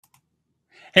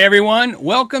Hey everyone,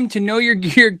 welcome to Know Your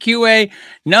Gear QA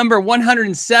number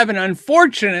 107.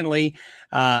 Unfortunately,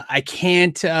 I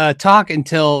can't talk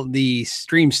until the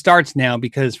stream starts now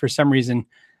because for some reason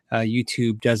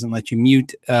YouTube doesn't let you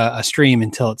mute a stream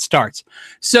until it starts.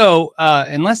 So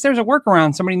unless there's a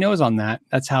workaround, somebody knows on that.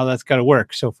 That's how that's got to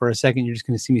work. So for a second, you're just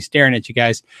going to see me staring at you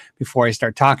guys before I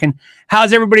start talking.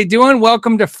 How's everybody doing?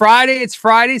 Welcome to Friday. It's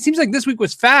Friday. It seems like this week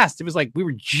was fast. It was like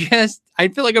I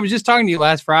feel like I was just talking to you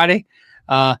last Friday.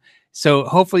 So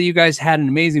hopefully you guys had an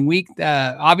amazing week.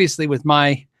 Obviously with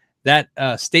that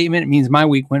statement, it means my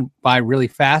week went by really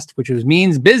fast, which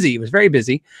means busy. It was very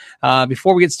busy.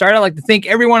 Before we get started, I'd like to thank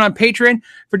everyone on Patreon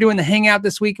for doing the Hangout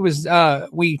this week. It was,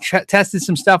 we tested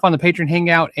some stuff on the Patreon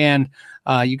Hangout and,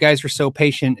 you guys were so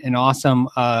patient and awesome.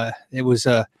 It was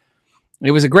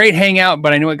a great hangout,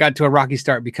 but I know it got to a rocky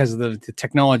start because of the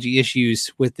technology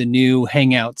issues with the new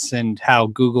Hangouts and how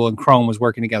Google and Chrome was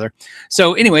working together.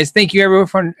 So anyways, thank you everyone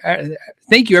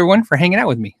for hanging out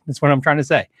with me. That's what I'm trying to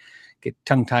say. Get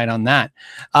tongue-tied on that.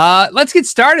 Let's get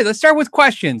started. Let's start with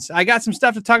questions. I got some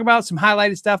stuff to talk about, some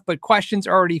highlighted stuff, but questions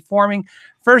are already forming.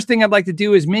 First thing I'd like to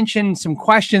do is mention some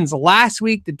questions last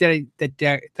week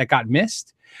that got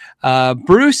missed.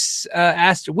 Bruce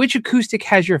asked, which acoustic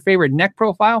has your favorite neck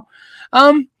profile?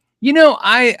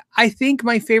 I think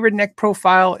my favorite neck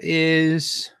profile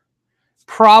is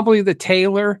probably the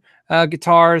Taylor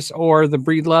guitars or the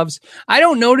Breedloves. I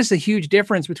don't notice a huge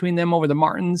difference between them over the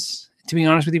Martins. To be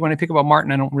honest with you, when I pick up a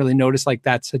Martin, I don't really notice like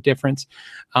that's a difference.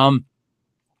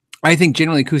 I think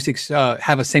generally acoustics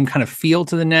have a same kind of feel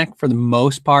to the neck for the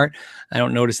most part. I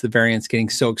don't notice the variance getting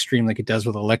so extreme like it does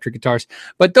with electric guitars,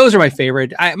 but those are my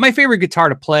favorite. My favorite guitar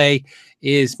to play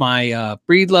is my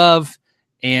Breedlove.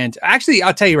 And actually,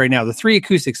 I'll tell you right now, the three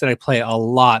acoustics that I play a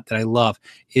lot that I love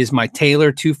is my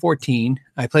Taylor 214.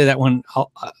 I play that one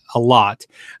a lot.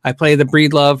 I play the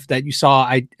Breedlove that you saw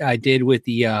I did with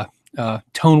the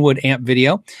Tonewood amp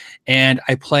video. And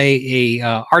I play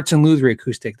a Arts and Luthery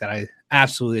acoustic that I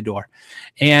absolutely adore.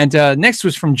 And next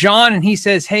was from John, and he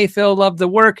says, hey, Phil, love the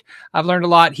work. I've learned a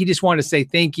lot. He just wanted to say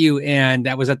thank you. And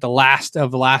that was at the last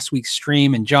of last week's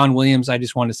stream. And John Williams, I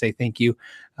just want to say thank you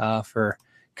for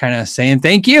kind of saying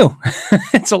thank you.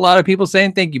 It's a lot of people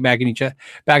saying thank you back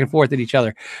and forth at each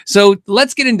other. So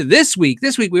let's get into this week.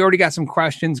 This week, we already got some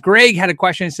questions. Greg had a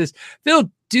question. It says, Phil,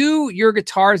 do your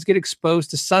guitars get exposed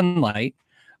to sunlight?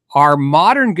 Are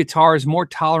modern guitars more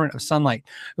tolerant of sunlight?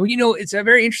 Well, it's a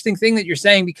very interesting thing that you're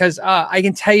saying because I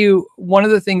can tell you one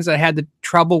of the things I had the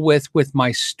trouble with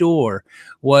my store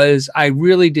was I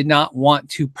really did not want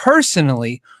to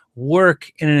personally work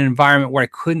in an environment where I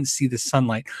couldn't see the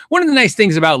sunlight. One of the nice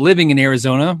things about living in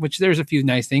Arizona, which there's a few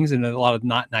nice things and a lot of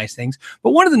not nice things,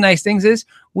 but one of the nice things is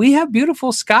we have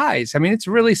beautiful skies. I mean, it's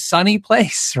a really sunny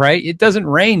place, right? It doesn't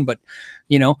rain, but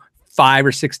 5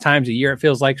 or 6 times a year. It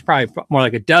feels like it's probably more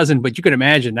like a dozen, but you can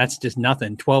imagine that's just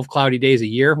nothing. 12 cloudy days a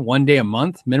year, 1 day a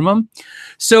month minimum.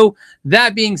 So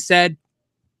that being said,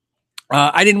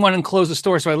 I didn't want to close the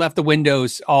store, so I left the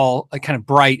windows all kind of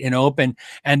bright and open.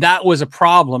 And that was a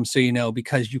problem,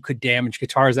 because you could damage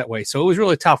guitars that way. So it was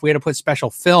really tough. We had to put special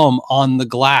film on the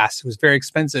glass. It was very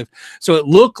expensive. So it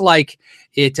looked like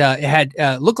it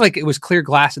looked like it was clear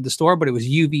glass at the store, but it was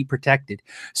UV protected.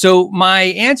 So my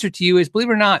answer to you is, believe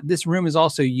it or not, this room is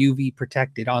also UV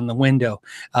protected on the window.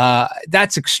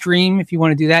 That's extreme if you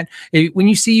want to do that. When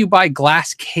you buy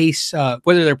glass case,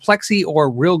 whether they're plexi or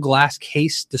real glass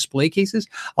case display cases,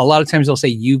 a lot of times they'll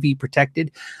say UV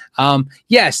protected.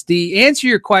 Yes, the answer to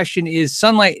your question is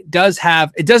sunlight it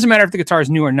doesn't matter if the guitar is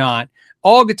new or not.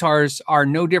 All guitars are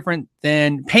no different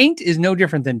than paint is no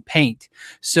different than paint.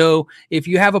 So if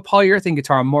you have a polyurethane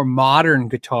guitar, a more modern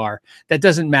guitar, that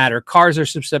doesn't matter. Cars are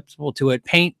susceptible to it.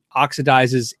 Paint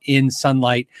oxidizes in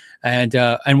sunlight, and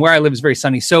where I live is very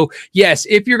sunny. So yes,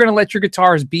 if you're going to let your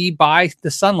guitars be by the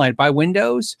sunlight, by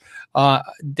windows,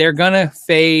 they're going to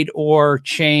fade or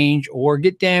change or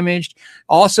get damaged.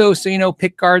 Also,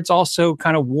 pick guards also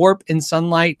kind of warp in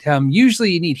sunlight.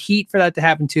 Usually you need heat for that to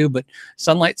happen too, but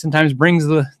sunlight sometimes brings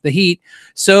the heat.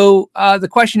 So the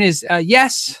question is,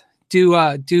 yes.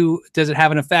 Does it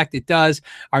have an effect? It does.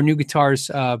 Are new guitars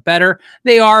better?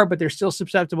 They are, but they're still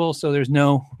susceptible. So there's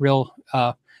no real,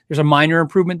 there's a minor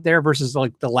improvement there versus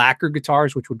like the lacquer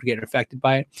guitars, which would get affected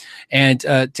by it. And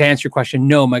to answer your question,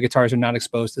 no, my guitars are not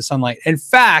exposed to sunlight. In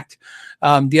fact,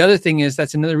 the other thing is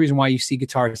that's another reason why you see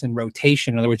guitars in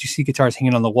rotation. In other words, you see guitars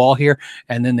hanging on the wall here,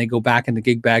 and then they go back in the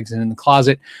gig bags and in the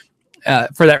closet.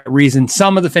 For that reason,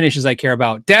 some of the finishes I care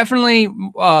about. Definitely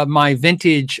my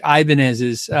vintage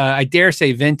Ibanez's, I dare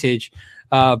say vintage,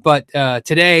 But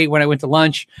today when I went to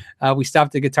lunch, we stopped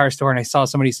at the guitar store and I saw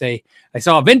somebody say, I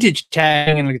saw a vintage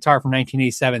tag in a guitar from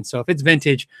 1987. So if it's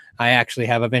vintage, I actually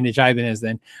have a vintage Ibanez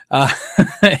then.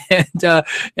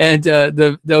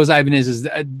 Those Ibanez's,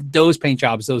 those paint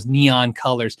jobs, those neon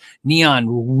colors,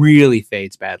 neon really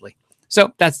fades badly.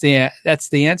 So that's the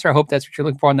answer. I hope that's what you're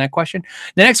looking for on that question.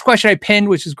 The next question I pinned,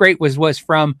 which is great, was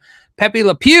from Pepe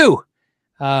Le Pew,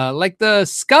 like the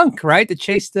skunk, right? That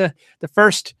chased the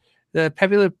first. The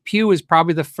Pepe Le Pew was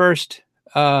probably the first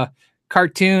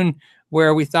cartoon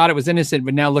where we thought it was innocent,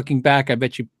 but now looking back, I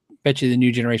bet you the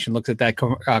new generation looks at that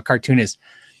cartoon as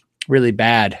really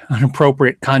bad,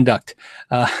 inappropriate conduct.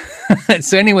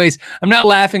 So anyways, I'm not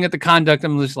laughing at the conduct.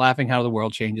 I'm just laughing how the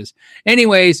world changes.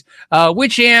 Anyways,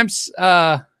 which amps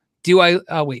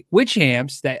which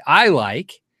amps that I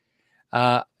like,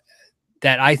 that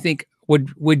I think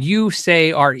would you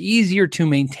say are easier to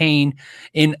maintain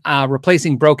in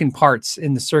replacing broken parts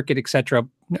in the circuit, etc.?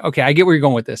 Okay, I get where you're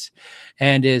going with this.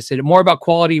 And is it more about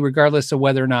quality regardless of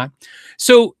whether or not?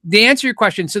 So the answer to your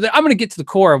question, so that I'm going to get to the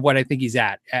core of what I think he's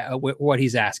what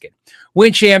he's asking.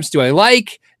 Which amps do I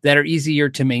like that are easier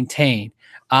to maintain?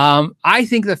 I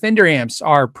think the Fender amps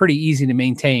are pretty easy to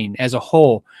maintain as a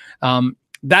whole.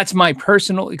 That's my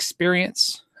personal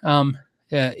experience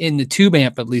in the tube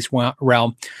amp, at least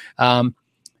realm,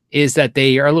 is that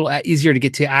they are a little easier to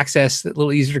get to access, a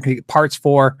little easier to get parts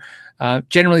for.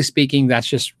 Generally speaking, that's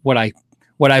just what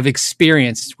I've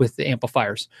experienced with the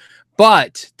amplifiers.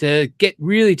 But to get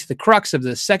really to the crux of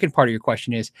the second part of your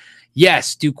question is,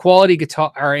 yes, do quality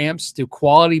guitar or amps, do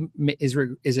quality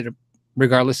is it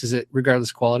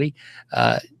regardless quality?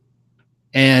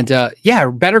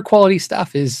 Better quality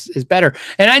stuff is better.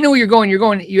 And I know where you're going.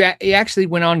 You actually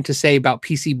went on to say about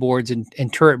PC boards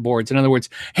and turret boards. In other words,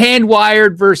 hand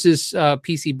wired versus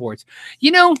PC boards.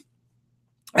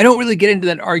 I don't really get into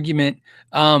that argument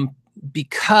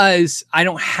because I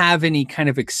don't have any kind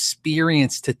of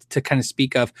experience to kind of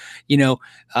speak of.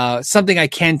 Something I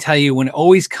can tell you when it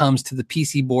always comes to the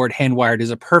PC board, hand wired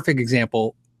is a perfect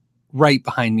example right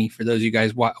behind me. For those of you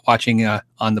guys watching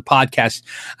on the podcast,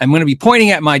 I'm going to be pointing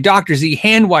at my Dr. Z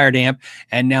hand-wired amp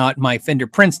and now at my Fender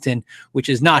Princeton, which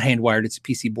is not hand-wired. It's a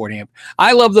PC board amp.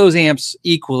 I love those amps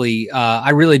equally. I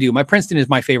really do. My Princeton is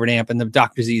my favorite amp and the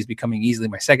Dr. Z is becoming easily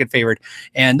my second favorite.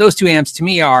 And those two amps to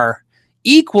me are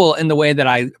equal in the way that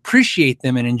I appreciate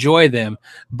them and enjoy them.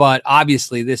 But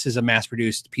obviously this is a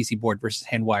mass-produced PC board versus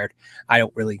hand-wired. I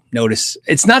don't really notice.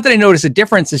 It's not that I notice a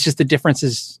difference. It's just the difference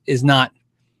is not.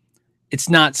 It's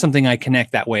not something I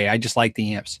connect that way. I just like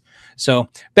the amps. So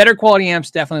better quality amps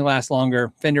definitely last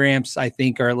longer. Fender amps, I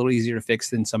think, are a little easier to fix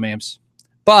than some amps.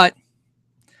 But,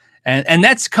 and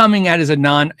that's coming out as a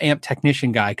non-amp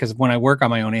technician guy, because when I work on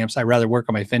my own amps, I rather work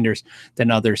on my Fenders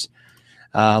than others.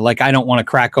 Like I don't want to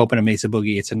crack open a Mesa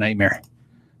Boogie. It's a nightmare.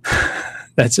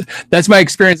 That's my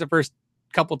experience. The first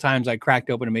couple times I cracked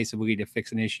open a Mesa Boogie to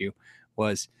fix an issue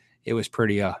it was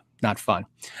pretty not fun.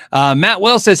 Matt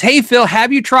Wells says, "Hey Phil,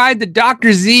 have you tried the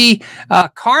Dr. Z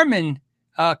Carmen?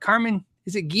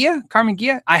 Is it Gia? Carmen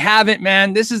Gia? I haven't,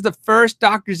 man. This is the first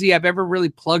Dr. Z I've ever really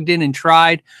plugged in and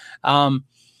tried.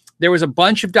 There was a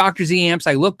bunch of Dr. Z amps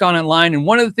I looked on online, and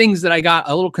one of the things that I got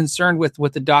a little concerned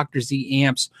with the Dr. Z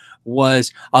amps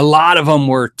was a lot of them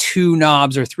were 2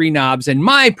 knobs or 3 knobs. And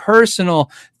my personal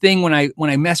thing when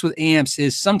I mess with amps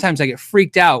is sometimes I get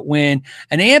freaked out when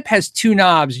an amp has 2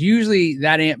 knobs. Usually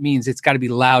that amp means it's got to be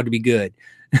loud to be good.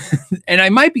 And I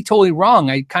might be totally wrong.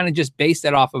 I kind of just based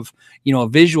that off of, a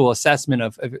visual assessment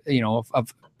of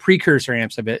precursor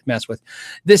amps I've messed with.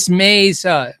 This MAZ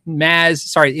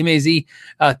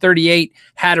 38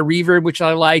 had a reverb, which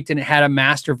I liked, and it had a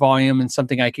master volume and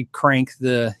something I could crank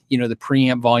the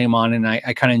preamp volume on, and I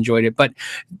kind of enjoyed it.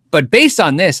 But based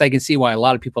on this, I can see why a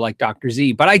lot of people like Dr.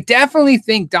 Z. But I definitely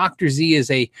think Dr. Z is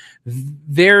a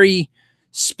very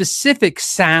specific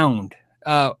sound.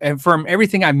 And from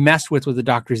everything I've messed with the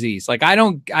Dr. Z's, like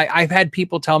I've had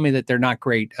people tell me that they're not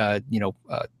great,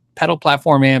 pedal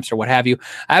platform amps or what have you.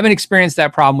 I haven't experienced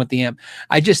that problem with the amp.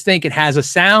 I just think it has a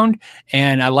sound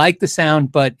and I like the sound,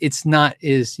 but it's not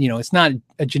it's not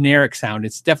a generic sound.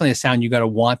 It's definitely a sound you got to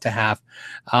want to have.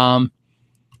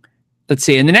 Let's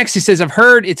see. And the next he says, I've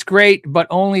heard it's great, but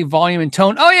only volume and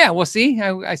tone. Oh yeah. Well, see,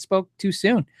 I spoke too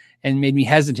soon and made me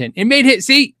hesitant. It made it.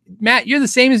 See, Matt, you're the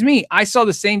same as me. I saw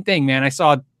the same thing, man. I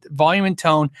saw volume and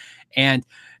tone, and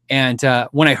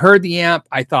when I heard the amp,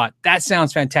 I thought that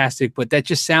sounds fantastic, but that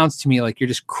just sounds to me like you're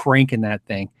just cranking that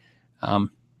thing.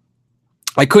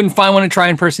 I couldn't find one to try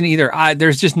in person either.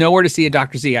 There's just nowhere to see a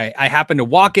Dr. Z. I happened to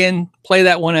walk in, play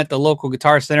that one at the local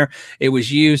Guitar Center. It was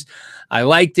used. I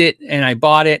liked it and I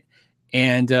bought it,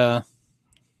 and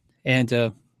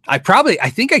And I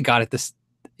think I got it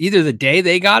either the day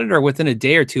they got it or within a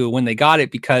day or two when they got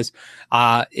it, because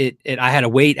I had to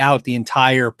wait out the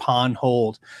entire pond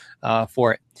hold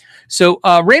for it. So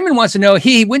Raymond wants to know,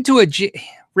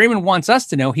 Raymond wants us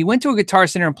to know he went to a Guitar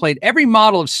Center and played every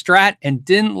model of Strat and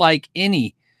didn't like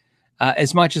any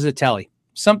as much as a Tele.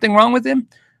 Something wrong with him?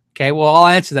 Okay, well, I'll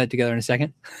answer that together in a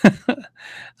second.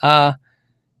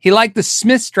 He liked the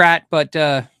Smith Strat, but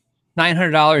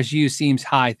 $900 used seems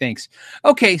high. Thanks.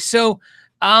 Okay, so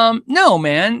no,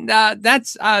 man,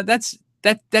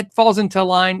 that falls into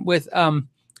line with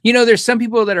there's some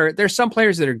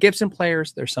players that are Gibson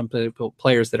players. There's some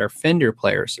players that are Fender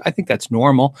players. I think that's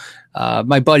normal.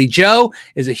 My buddy Joe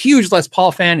is a huge Les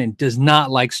Paul fan and does not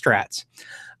like Strats.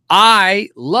 I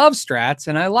love Strats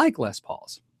and I like Les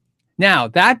Pauls. Now,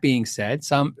 that being said,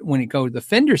 when you go to the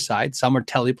Fender side, some are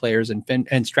Tele players and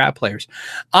Strat players.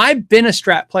 I've been a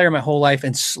Strat player my whole life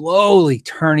and slowly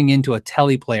turning into a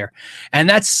Tele player. And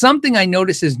that's something I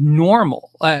notice is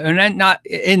normal. And not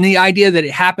in the idea that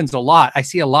it happens a lot. I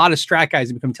see a lot of Strat guys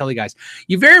that become Tele guys.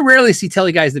 You very rarely see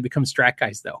Tele guys that become Strat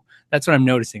guys, though. That's what I'm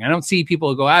noticing. I don't see people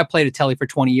who go, I played a Tele for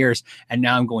 20 years and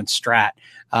now I'm going Strat.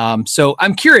 So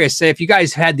I'm curious if you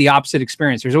guys had the opposite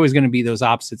experience. There's always going to be those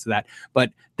opposites of that.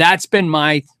 But that's been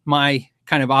my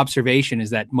kind of observation, is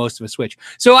that most of us switch.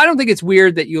 So I don't think it's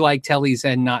weird that you like Teles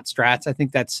and not Strats. I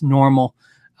think that's normal.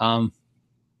 The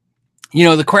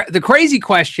crazy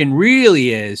question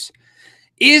really is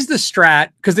the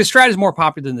Strat, because the Strat is more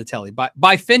popular than the Tele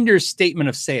by Fender's statement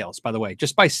of sales, by the way,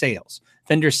 just by sales.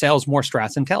 Fender sells more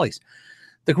Strats than Teles.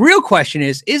 The real question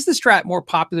is the Strat more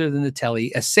popular than the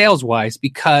Tele as sales-wise?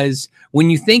 Because when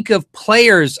you think of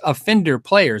players, of Fender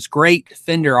players, great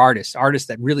Fender artists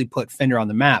that really put Fender on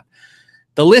the map,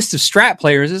 the list of Strat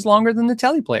players is longer than the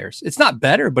Tele players. It's not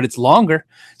better, but it's longer.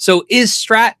 So is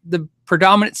Strat the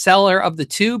predominant seller of the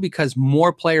two because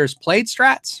more players played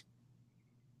Strats?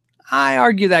 I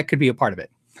argue that could be a part of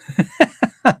it.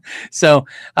 So,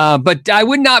 but I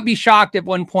would not be shocked at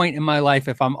one point in my life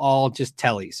if I'm all just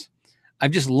Teles.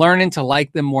 I'm just learning to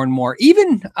like them more and more.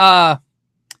 Even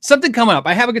something coming up.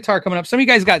 I have a guitar coming up. Some of you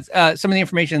guys got some of the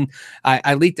information.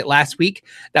 I leaked it last week.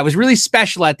 That was really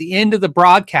special at the end of the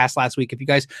broadcast last week.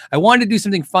 I wanted to do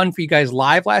something fun for you guys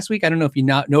live last week. I don't know if you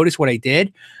noticed what I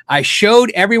did. I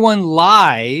showed everyone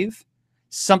live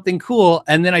something cool,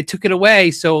 and then I took it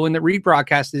away. So when the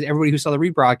rebroadcast, everybody who saw the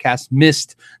rebroadcast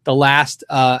missed the last,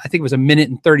 I think it was 1 minute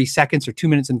and 30 seconds or 2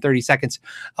 minutes and 30 seconds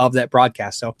of that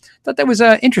broadcast. So I thought that was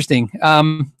interesting.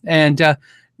 And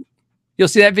you'll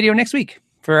see that video next week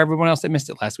for everyone else that missed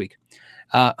it last week.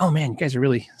 Oh man, you guys are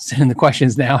really sending the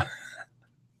questions now.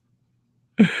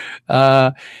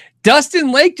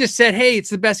 Dustin Lake just said, hey,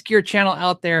 it's the best gear channel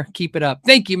out there. Keep it up.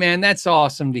 Thank you, man. That's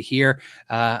awesome to hear.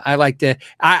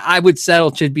 I would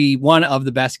settle to be one of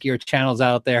the best gear channels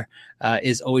out there.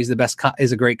 Is always the best,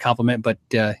 is a great compliment. But,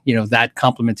 that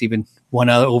compliment's even one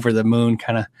over the moon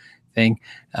kind of thing.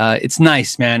 It's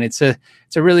nice, man. It's a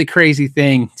really crazy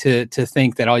thing to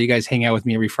think that all you guys hang out with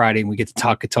me every Friday and we get to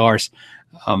talk guitars.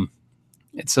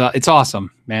 It's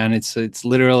awesome, man. It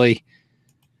literally,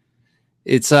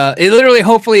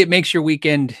 hopefully it makes your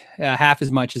weekend half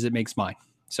as much as it makes mine.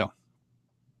 So,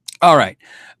 all right.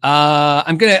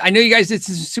 I know you guys did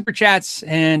some super chats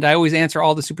and I always answer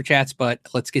all the super chats, but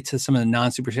let's get to some of the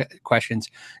non-super chat questions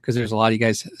because there's a lot of you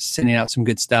guys sending out some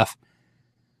good stuff.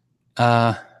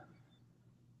 Okay,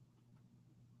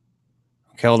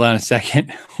 hold on a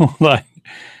second. Hold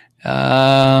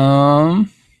on.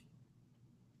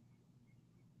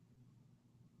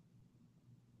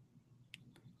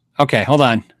 Okay, hold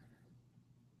on.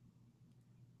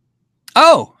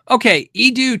 Oh, okay.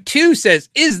 Edu2 says,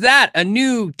 is that a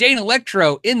new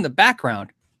Danelectro in the background?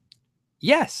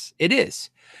 Yes, it is.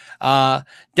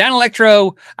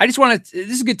 Danelectro, I just want to, this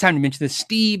is a good time to mention this.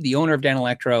 Steve, the owner of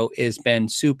Danelectro, has been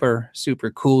super, super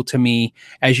cool to me.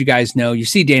 As you guys know, you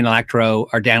see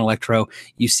Danelectro,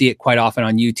 you see it quite often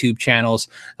on YouTube channels.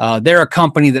 They're a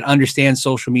company that understands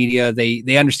social media.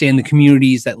 They understand the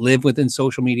communities that live within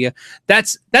social media.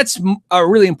 That's a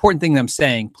really important thing that I'm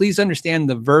saying. Please understand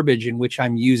the verbiage in which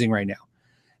I'm using right now.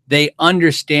 They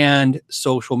understand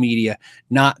social media,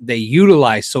 not they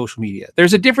utilize social media.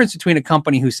 There's a difference between a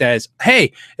company who says,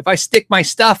 hey, if I stick my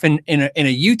stuff in a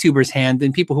YouTuber's hand,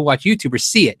 then people who watch YouTubers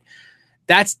see it.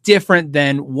 That's different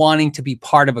than wanting to be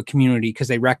part of a community because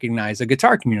they recognize a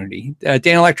guitar community.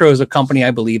 Danelectro is a company,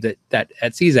 I believe, that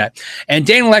sees that. And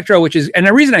Danelectro, and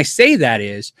the reason I say that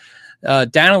is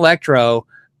Danelectro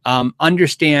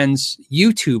understands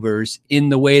YouTubers in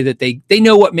the way that they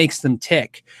know what makes them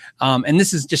tick. And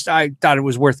this is just, I thought it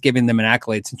was worth giving them an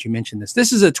accolade since you mentioned this.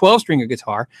 This is a 12-stringer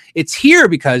guitar. It's here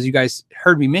because you guys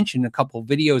heard me mention a couple of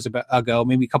videos ago,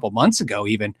 maybe a couple of months ago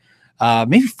even,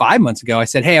 maybe 5 months ago. I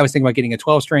said, hey, I was thinking about getting a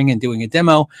 12-string and doing a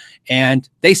demo, and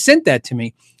they sent that to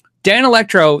me.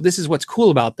 Danelectro, this is what's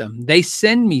cool about them. They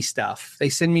send me stuff. They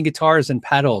send me guitars and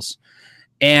pedals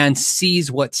and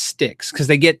sees what sticks, because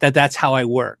they get that that's how I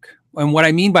work. And what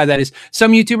I mean by that is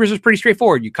some YouTubers is pretty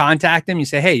straightforward. You contact them, you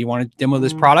say, hey, you want to demo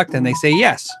this product? And they say,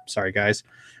 yes. Sorry, guys.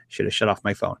 Should have shut off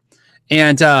my phone.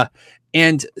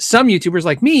 And some YouTubers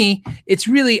like me, it's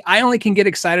really, I only can get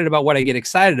excited about what I get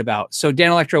excited about. So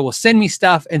Danelectro will send me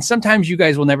stuff, and sometimes you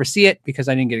guys will never see it because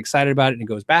I didn't get excited about it and it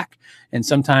goes back. And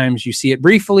sometimes you see it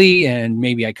briefly and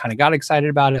maybe I kind of got excited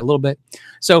about it a little bit.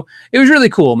 So it was really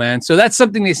cool, man. So that's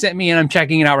something they sent me and I'm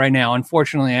checking it out right now.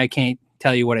 Unfortunately, I can't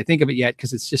tell you what I think of it yet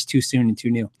because it's just too soon and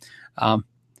too new. I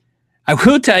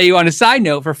will tell you on a side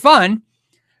note for fun,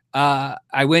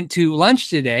 I went to lunch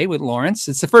today with Lawrence.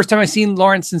 It's the first time I've seen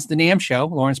Lawrence since the NAMM show,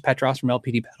 Lawrence Petros from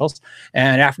LPD Pedals.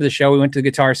 And after the show, we went to the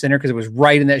Guitar Center because it was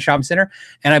right in that shopping center.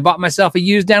 And I bought myself a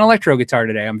used Danelectro guitar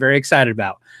today. I'm very excited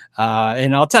about.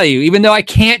 And I'll tell you, even though I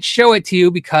can't show it to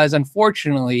you because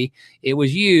unfortunately it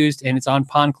was used and it's on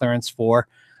pawn clearance for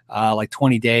like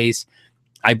 20 days.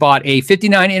 I bought a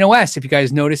 59 NOS. If you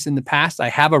guys noticed in the past, I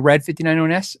have a red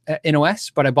 59 NOS,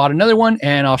 but I bought another one,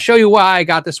 and I'll show you why I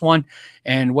got this one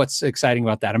and what's exciting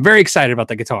about that. I'm very excited about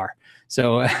the guitar.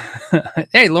 So,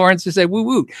 hey, Lawrence just said, woo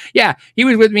woo. Yeah, he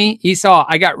was with me. He saw,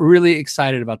 I got really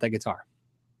excited about that guitar.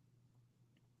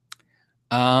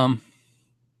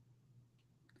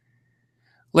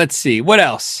 Let's see. What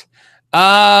else?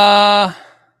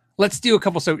 Let's do a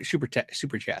couple super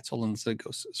chats. Hold on, let's go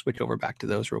switch over back to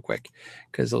those real quick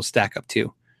because they'll stack up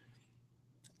too.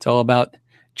 It's all about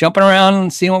jumping around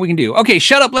and seeing what we can do. Okay,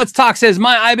 Shut Up, Let's Talk says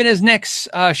my Ibanez Nix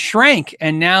shrank,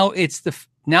 and now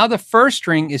the first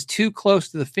string is too close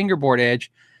to the fingerboard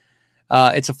edge.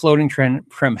 It's a floating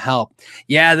trim help.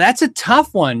 Yeah, that's a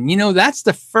tough one. You know, that's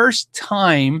the first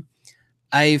time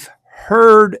I've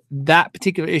heard that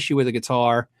particular issue with a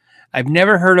guitar. I've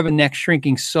never heard of a neck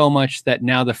shrinking so much that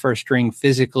now the first string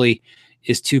physically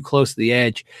is too close to the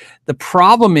edge. The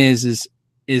problem is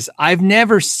I've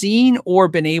never seen or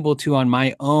been able to on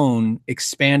my own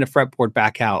expand a fretboard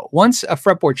back out. Once a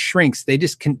fretboard shrinks, they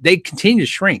continue to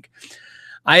shrink.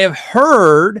 I have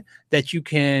heard that you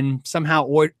can somehow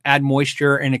add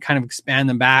moisture and it kind of expand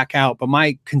them back out. But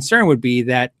my concern would be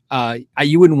that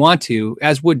you wouldn't want to,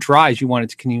 as wood dries, you want it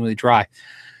to continually dry.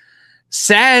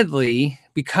 Sadly,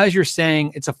 because you're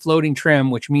saying it's a floating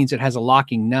trim, which means it has a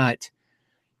locking nut,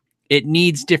 it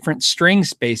needs different string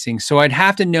spacing. So I'd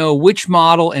have to know which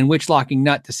model and which locking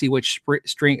nut to see which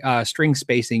string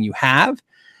spacing you have.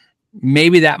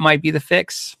 Maybe that might be the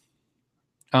fix.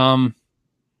 Yeah,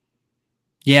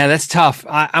 that's tough.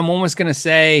 I'm almost going to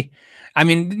say, I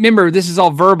mean, remember, this is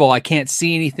all verbal. I can't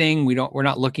see anything. We're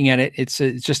not looking at it. It's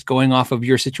just going off of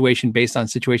your situation based on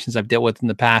situations I've dealt with in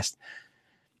the past.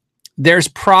 There's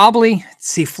probably,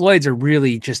 see, Floyds are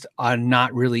really just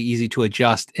not really easy to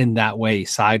adjust in that way,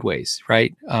 sideways,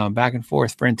 right? Back and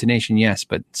forth for intonation, yes,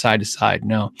 but side to side,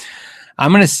 no.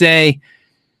 I'm going to say,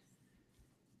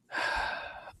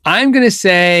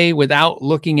 without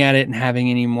looking at it and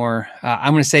having any more,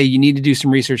 I'm going to say you need to do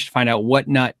some research to find out what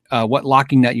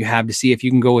locking nut you have to see if you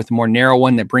can go with a more narrow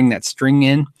one that bring that string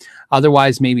in.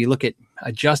 Otherwise, maybe look at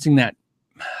adjusting that.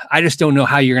 I just don't know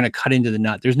how you're going to cut into the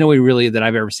nut. There's no way really that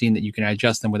I've ever seen that you can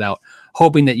adjust them without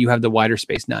hoping that you have the wider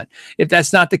space nut. If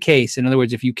that's not the case, in other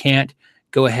words, if you can't,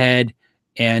 go ahead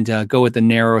and go with the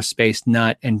narrow space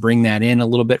nut and bring that in a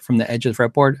little bit from the edge of the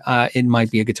fretboard, it might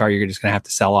be a guitar you're just going to have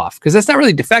to sell off because that's not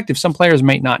really defective. Some players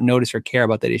might not notice or care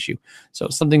about that issue. So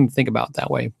something to think about that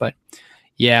way. But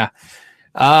yeah.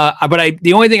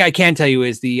 The only thing I can tell you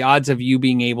is the odds of you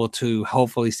being able to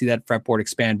hopefully see that fretboard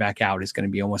expand back out is going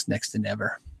to be almost next to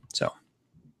never. So,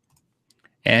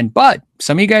 but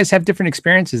some of you guys have different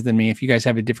experiences than me. If you guys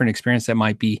have a different experience that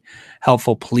might be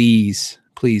helpful, please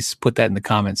put that in the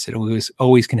comments. It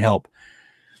always can help.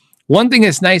 One thing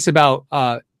that's nice about,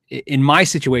 in my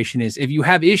situation is if you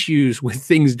have issues with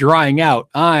things drying out,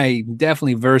 I'm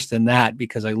definitely versed in that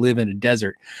because I live in a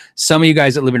desert. Some of you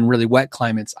guys that live in really wet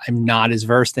climates, I'm not as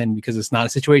versed in because it's not a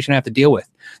situation I have to deal with.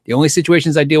 The only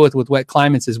situations I deal with wet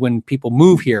climates is when people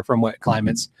move here from wet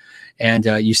climates, and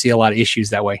you see a lot of issues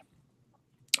that way.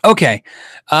 Okay.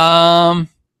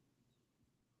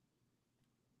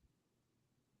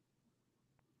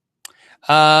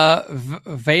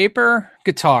 Vapor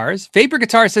Guitars. Vapor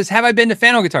Guitars says, have I been to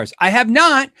Fano Guitars? I have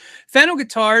not. Fano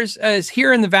Guitars is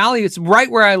here in the Valley. It's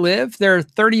right where I live. They're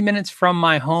 30 minutes from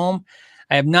my home.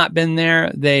 I have not been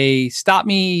there. They stopped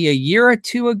me a year or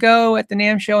two ago at the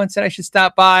NAMM show and said I should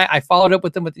stop by. I followed up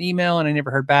with them with an email and I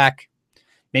never heard back.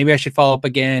 Maybe I should follow up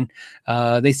again.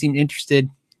 They seemed interested.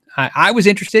 I was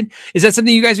interested. Is that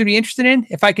something you guys would be interested in?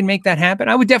 If I can make that happen,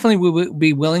 I would definitely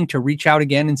be willing to reach out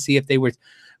again and see if they would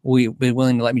be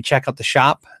willing to let me check out the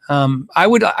shop. I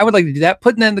would like to do that.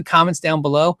 Put that in the comments down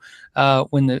below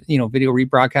when the video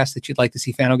rebroadcast that you'd like to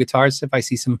see Fano Guitars. If I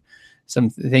see some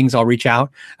things, I'll reach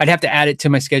out. I'd have to add it to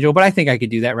my schedule, but I think I could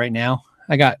do that right now.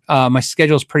 I got my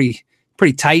schedule is pretty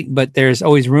tight, but there's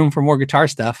always room for more guitar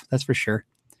stuff. That's for sure.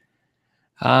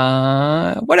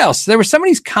 What else? There was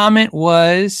somebody's comment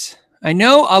was, I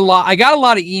got a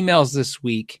lot of emails this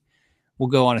week. We'll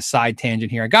go on a side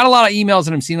tangent here. I got a lot of emails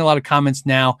and I'm seeing a lot of comments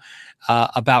now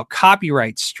about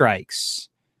copyright strikes,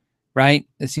 right?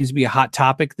 It seems to be a hot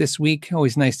topic this week.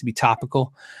 Always nice to be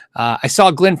topical. I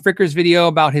saw Glenn Fricker's video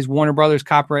about his Warner Brothers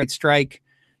copyright strike.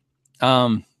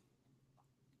 And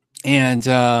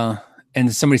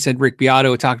somebody said Rick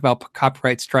Beato talked about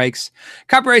copyright strikes.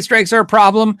 Copyright strikes are a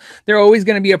problem. They're always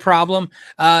going to be a problem.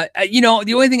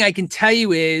 The only thing I can tell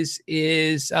you is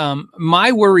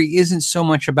my worry isn't so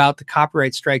much about the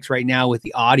copyright strikes right now with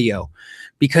the audio,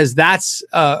 because that's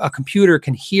a computer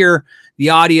can hear the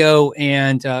audio.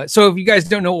 And so if you guys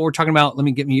don't know what we're talking about, let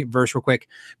me get me a verse real quick.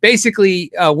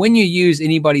 Basically, when you use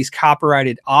anybody's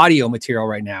copyrighted audio material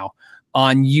right now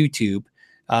on YouTube,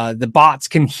 the bots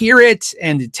can hear it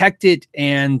and detect it,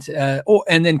 and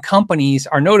then companies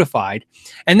are notified.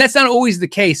 And that's not always the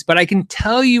case, but I can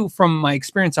tell you from my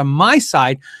experience on my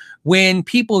side, when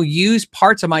people use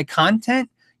parts of my content,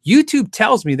 YouTube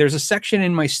tells me there's a section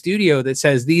in my studio that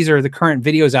says these are the current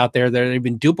videos out there that have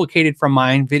been duplicated from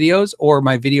my videos, or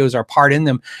my videos are part in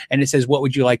them. And it says, what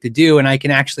would you like to do? And I can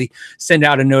actually send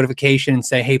out a notification and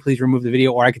say, hey, please remove the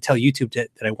video. Or I could tell YouTube that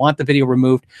I want the video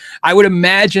removed. I would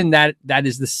imagine that that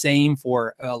is the same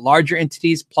for larger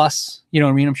entities. Plus, you know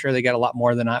what I mean? I'm sure they get a lot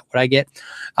more than what I get.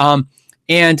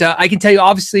 And I can tell you,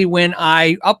 obviously, when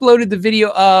I uploaded the video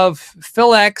of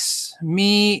Phil X,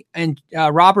 me, and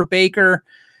Robert Baker,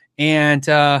 and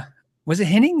was it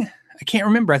Henning? I can't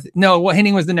remember.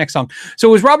 Henning was the next song. So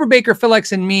it was Robert Baker, Phil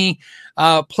X, and me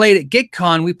played at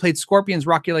GitCon. We played Scorpions'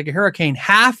 Rock You Like a Hurricane.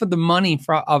 Half of the money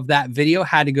of that video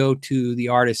had to go to the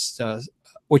artist,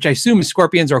 which I assume is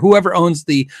Scorpions or whoever owns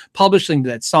the publishing to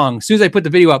that song. As soon as I put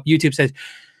the video up, YouTube says,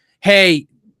 hey,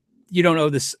 you don't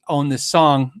own this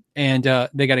song, and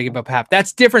they got to give up half.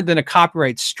 That's different than a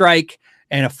copyright strike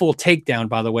and a full takedown,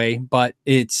 by the way, but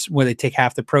it's where they take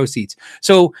half the proceeds.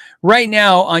 So right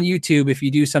now on YouTube, if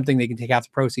you do something, they can take half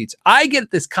the proceeds. I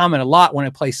get this comment a lot when I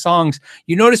play songs.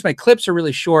 You notice my clips are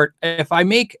really short. If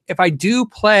I do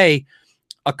play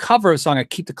a cover of a song, I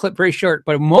keep the clip very short,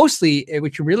 but mostly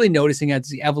what you're really noticing as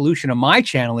the evolution of my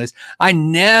channel is I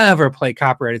never play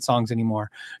copyrighted songs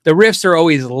anymore. The riffs are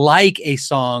always like a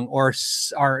song or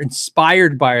are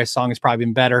inspired by a song is probably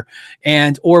been better,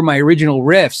 or my original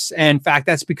riffs. And in fact,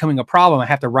 that's becoming a problem. I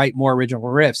have to write more original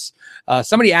riffs.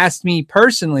 Somebody asked me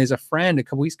personally as a friend a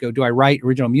couple weeks ago, do I write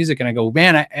original music? And I go,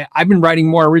 man, I've been writing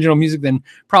more original music than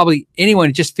probably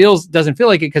anyone. It just doesn't feel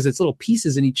like it because it's little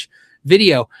pieces in each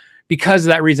video. Because of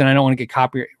that reason, I don't want to get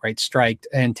copyright striked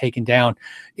and taken down.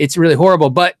 It's really horrible.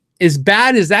 But as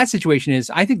bad as that situation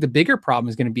is, I think the bigger problem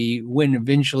is going to be when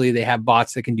eventually they have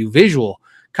bots that can do visual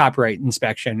copyright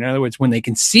inspection. In other words, when they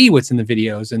can see what's in the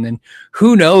videos, and then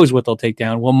who knows what they'll take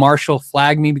down. Will Marshall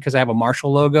flag me because I have a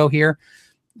Marshall logo here?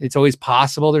 It's always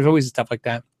possible. There's always stuff like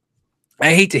that.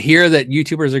 I hate to hear that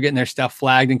YouTubers are getting their stuff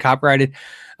flagged and copyrighted.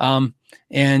 But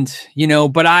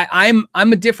I'm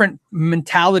a different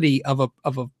mentality of a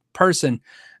person.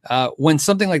 When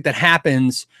something like that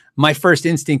happens, my first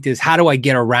instinct is how do I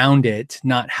get around it,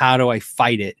 not how do I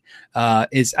fight it. I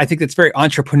think that's very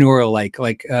entrepreneurial.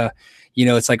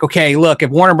 It's like, okay, look,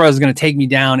 if Warner Bros is going to take me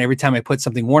down every time I put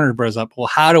something Warner Bros up, well,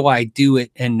 how do I do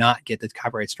it and not get the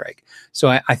copyright strike? So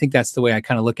I think that's the way I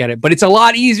kind of look at it. But it's a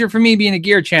lot easier for me being a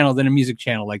gear channel than a music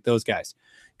channel like those guys,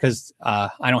 because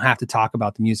I don't have to talk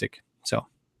about the music. So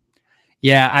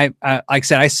yeah, I like I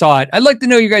said, I saw it. I'd like to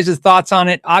know you guys' thoughts on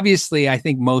it. Obviously, I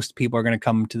think most people are going to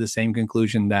come to the same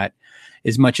conclusion that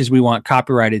as much as we want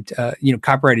copyrighted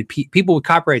people with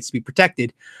copyrights to be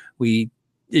protected, it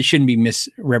shouldn't be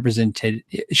misrepresented.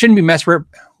 It shouldn't be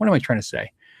what am I trying to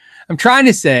say? I'm trying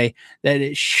to say that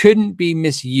it shouldn't be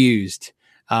misused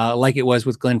like it was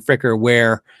with Glenn Fricker,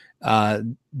 where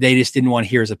they just didn't want to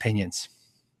hear his opinions.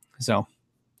 So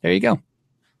there you go.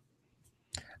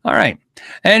 All right.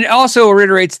 And also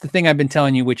reiterates the thing I've been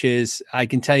telling you, which is I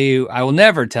can tell you, I will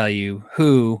never tell you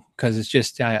who, because it's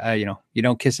just, you know, you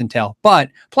don't kiss and tell. But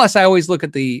plus, I always look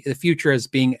at the future as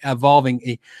being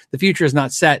evolving. The future is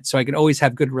not set, so I can always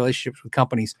have good relationships with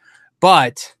companies.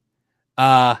 But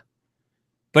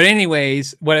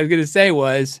anyways, what I was going to say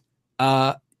was,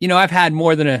 you know, I've had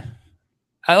more than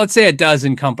let's say a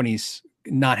dozen companies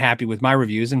not happy with my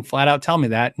reviews and flat out tell me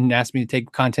that and ask me to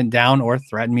take content down or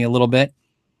threaten me a little bit.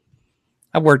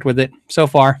 I've worked with it so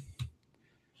far.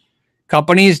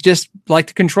 Companies just like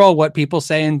to control what people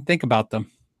say and think about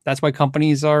them. That's why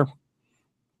companies are,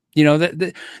 you know,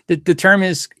 the term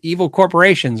is evil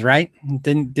corporations, right?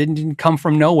 It didn't come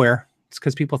from nowhere. It's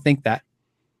because people think that.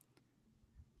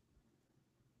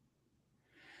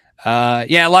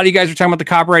 Yeah, a lot of you guys are talking about the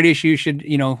copyright issue. Should,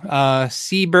 you know,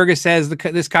 C. Burgess says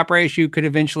this copyright issue could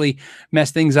eventually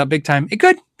mess things up big time. It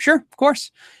could, sure, of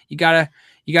course. You gotta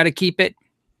keep it.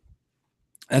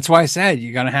 That's why I said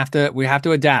we have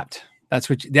to adapt. That's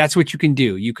what you can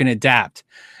do. You can adapt.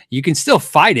 You can still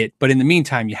fight it, but in the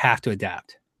meantime, you have to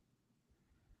adapt.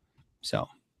 So,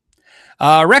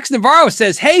 Rex Navarro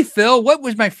says, "Hey Phil, what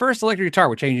was my first electric guitar?"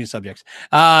 We're changing subjects.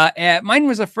 Mine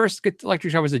was the first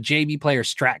electric guitar was a JB Player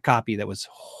Strat copy that was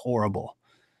horrible.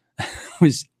 It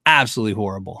was absolutely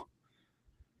horrible.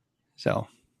 So,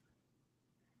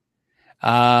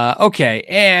 okay,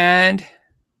 and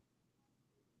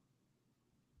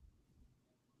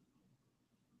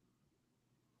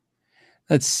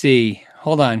let's see.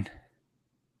 Hold on.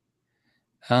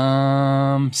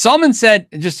 Solomon said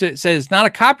says not a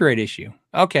copyright issue.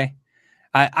 Okay.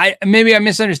 I maybe I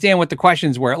misunderstand what the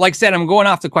questions were. Like I said, I'm going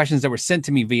off the questions that were sent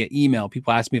to me via email.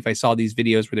 People asked me if I saw these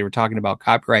videos where they were talking about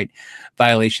copyright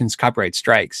violations, copyright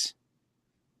strikes.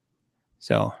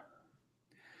 So,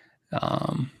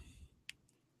 I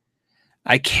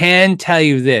can tell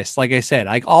you this. Like I said,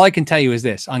 all I can tell you is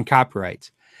this on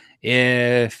copyrights.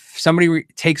 If somebody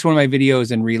takes one of my videos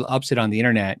and re-ups it on the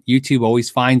internet, YouTube always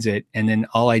finds it. And then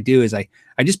all I do is I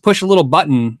just push a little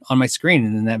button on my screen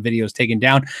and then that video is taken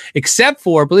down, except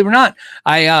for, believe it or not,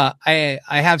 I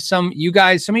have some of you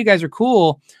guys are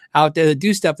cool out there that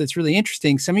do stuff that's really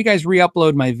interesting. Some of you guys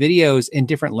re-upload my videos in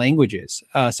different languages.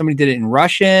 Somebody did it in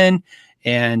Russian,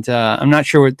 and I'm not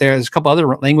sure what there's a couple other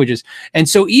languages. And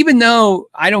so even though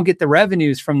I don't get the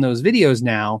revenues from those videos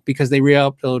now because they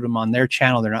re-upload them on their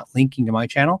channel, they're not linking to my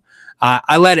channel.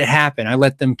 I let it happen. I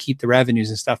let them keep the revenues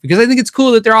and stuff because I think it's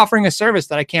cool that they're offering a service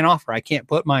that I can't offer. I can't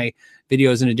put my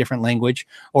videos in a different language,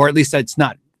 or at least it's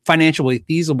not financially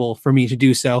feasible for me to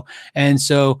do so. And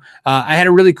so I had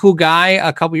a really cool guy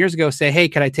a couple years ago say, "Hey,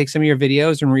 can I take some of your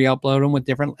videos and re-upload them with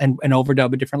different and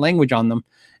overdub a different language on them?"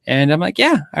 And I'm like,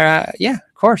 yeah,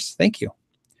 of course. Thank you.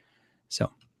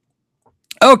 So,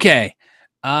 okay.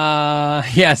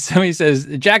 Yeah, somebody says,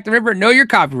 Jack the Ripper, know your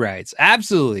copyrights.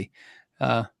 Absolutely.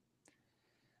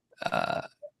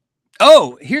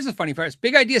 Oh, here's the funny part.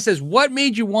 Big Idea says, what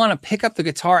made you want to pick up the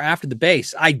guitar after the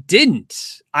bass? I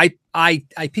didn't. I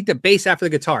picked up bass after the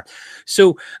guitar.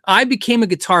 So I became a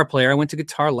guitar player. I went to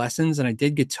guitar lessons and I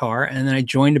did guitar, and then I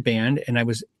joined a band, and I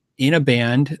was in a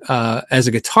band as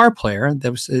a guitar player.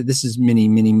 This is many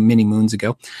moons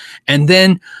ago. And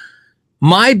then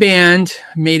my band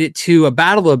made it to a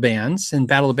Battle of the Bands, and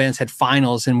Battle of the Bands had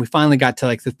finals, and we finally got to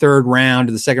like the third round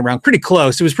or the second round, pretty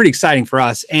close. It was pretty exciting for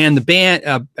us. And the band,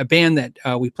 a band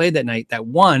that we played that night that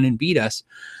won and beat us,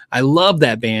 I love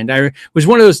that band. It was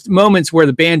one of those moments where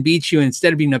the band beats you, and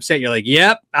instead of being upset, you're like,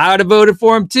 yep, I would have voted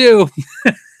for him too.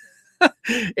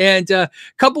 And a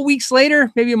couple weeks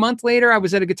later, maybe a month later, I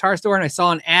was at a guitar store and I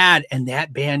saw an ad, and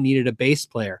that band needed a bass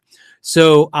player.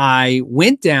 So I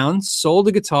went down, sold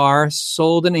a guitar,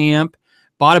 sold an amp,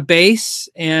 bought a bass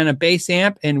and a bass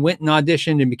amp, and went and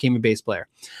auditioned and became a bass player.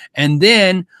 And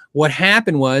then what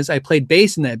happened was I played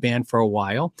bass in that band for a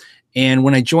while. And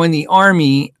when I joined the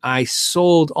Army, I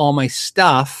sold all my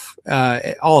stuff,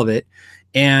 all of it,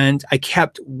 and I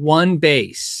kept one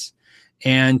bass.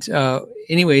 And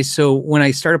anyway, so when I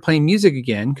started playing music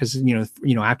again, because you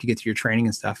know, after you get through your training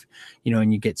and stuff, you know,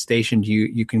 and you get stationed,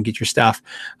 you can get your stuff.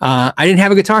 I didn't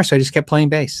have a guitar, so I just kept playing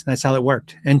bass. That's how it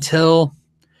worked until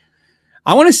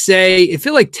I want to say it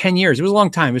felt like 10 years. It was a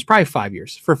long time. It was probably 5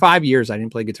 years. For 5 years, I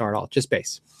didn't play guitar at all, just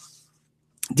bass.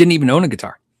 Didn't even own a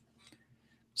guitar.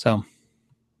 So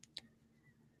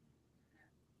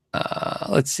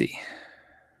let's see.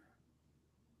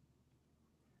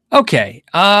 Okay.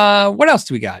 What else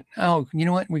do we got? Oh, you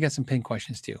know what? We got some pin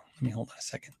questions too. Let me hold on a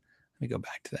second. Let me go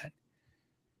back to that.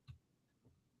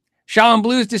 Shaman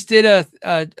Blues just did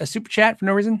a super chat for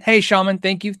no reason. Hey, Shaman,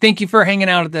 thank you. Thank you for hanging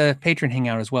out at the patron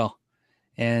hangout as well.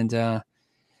 And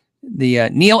The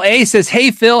Neil A says,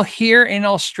 "Hey Phil, here in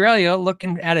Australia,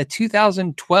 looking at a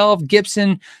 2012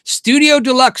 Gibson Studio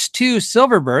Deluxe 2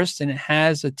 Silverburst, and it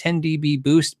has a 10 dB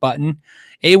boost button.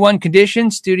 A1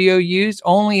 condition, studio used,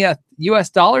 only US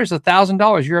dollars,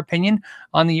 $1,000. Your opinion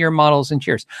on the year, models, and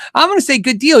cheers." I'm going to say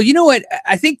good deal. You know what?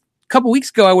 I think a couple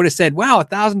weeks ago I would have said, "Wow,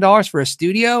 $1,000 for a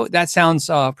studio. That sounds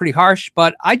pretty harsh."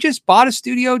 But I just bought a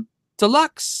Studio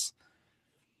Deluxe.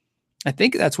 I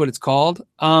think that's what it's called.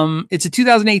 It's a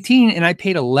 2018 and I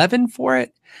paid $11 for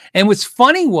it. And what's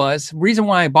funny was, the reason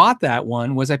why I bought that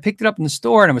one was I picked it up in the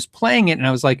store and I was playing it and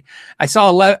I was like, I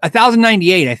saw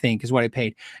 $1,098, I think is what I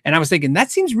paid. And I was thinking, that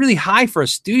seems really high for a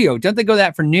studio. Don't they go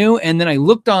that for new? And then I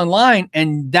looked online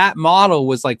and that model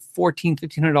was like $1,400,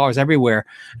 $1,500 everywhere.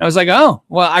 And I was like, oh,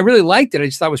 well, I really liked it. I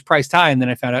just thought it was priced high. And then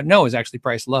I found out, no, it was actually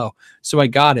priced low. So I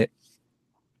got it.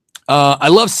 I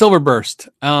love Silverburst.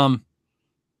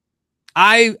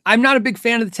 I'm not a big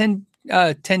fan of the 10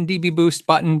 dB boost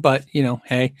button, but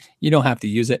hey, you don't have to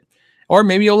use it, or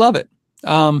maybe you'll love it.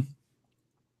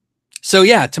 So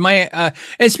yeah, to my,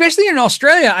 especially in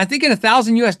Australia, I think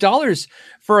 $1,000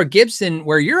 for a Gibson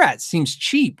where you're at seems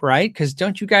cheap, right? Because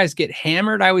don't you guys get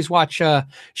hammered? I always watch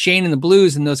Shane and the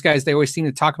Blues, and those guys, they always seem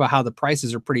to talk about how the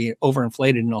prices are pretty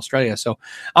overinflated in Australia. So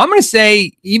I'm going to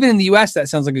say, even in the US, that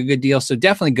sounds like a good deal. So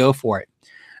definitely go for it.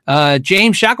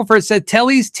 James Shackelford said,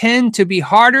 Tellies tend to be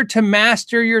harder to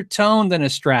master your tone than a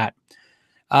Strat.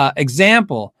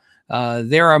 Example,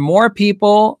 there are more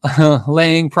people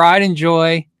laying Pride and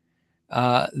Joy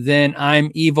than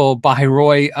I'm Evil by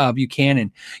Roy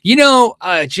Buchanan.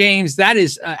 James, that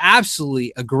is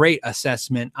absolutely a great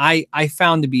assessment. I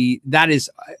found to be, that is,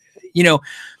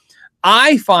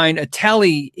 I find a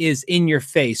Telly is in your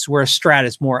face where a Strat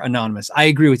is more anonymous. I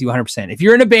agree with you 100%. If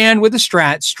you're in a band with a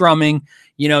Strat strumming,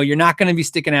 you're not going to be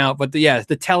sticking out. But the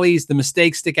Tellys, the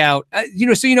mistakes stick out.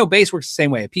 Bass works the same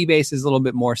way. A P bass is a little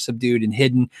bit more subdued and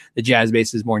hidden. The jazz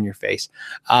bass is more in your face.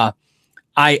 I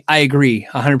agree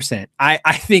 100%.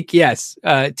 I think, yes.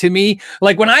 To me,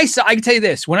 like I can tell you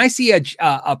this, when I see a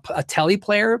Telly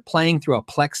player playing through a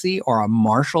Plexi or a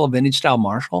Marshall, a vintage style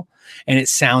Marshall, and it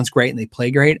sounds great and they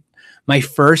play great, my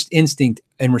first instinct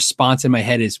and response in my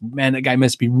head is, man, that guy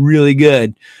must be really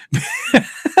good.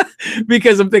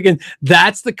 Because I'm thinking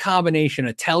that's the combination.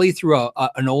 A Telly through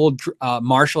an old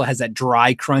Marshall has that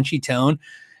dry, crunchy tone.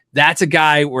 That's a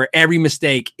guy where every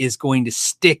mistake is going to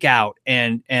stick out.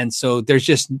 And so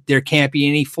there can't be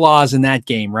any flaws in that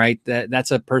game, right?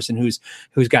 That's a person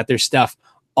who's got their stuff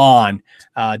on,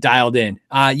 dialed in.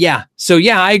 Yeah. So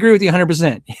yeah, I agree with you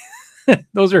 100%.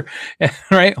 Those are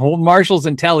right. Old Marshalls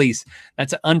and Tellys.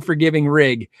 That's an unforgiving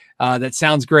rig. That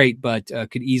sounds great, but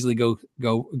could easily go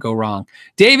wrong.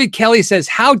 David Kelly says,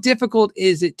 how difficult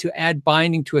is it to add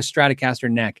binding to a Stratocaster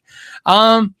neck?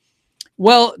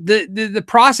 Well, the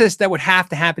process that would have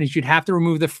to happen is you'd have to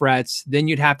remove the frets. Then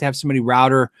you'd have to have somebody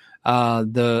router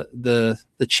the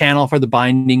channel for the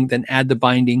binding, then add the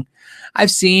binding.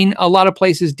 I've seen a lot of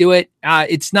places do it.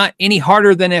 It's not any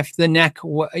harder than if the neck,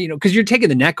 because you're taking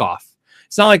the neck off.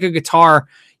 It's not like a guitar,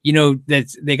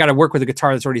 that they got to work with a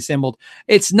guitar that's already assembled.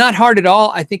 It's not hard at all.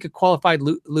 I think a qualified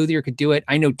luthier could do it.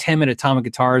 I know Tim at Atomic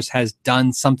Guitars has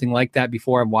done something like that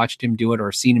before. I've watched him do it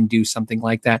or seen him do something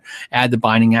like that. Add the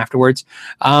binding afterwards.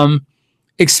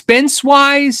 Expense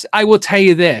wise, I will tell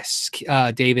you this,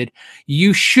 David,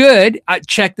 you should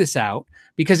check this out.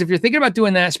 Because if you're thinking about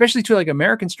doing that, especially to like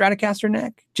American Stratocaster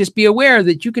neck, just be aware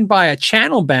that you can buy a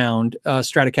channel-bound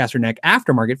Stratocaster neck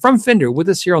aftermarket from Fender with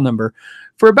a serial number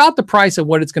for about the price of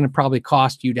what it's going to probably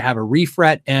cost you to have a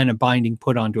refret and a binding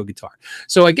put onto a guitar.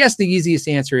 So I guess the easiest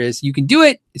answer is you can do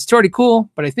it. It's totally cool,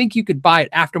 but I think you could buy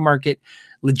it aftermarket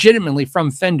legitimately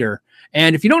from Fender.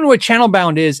 And if you don't know what channel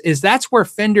bound is that's where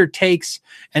Fender takes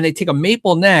and they take a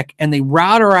maple neck and they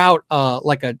router out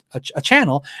like a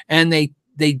channel, and they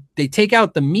take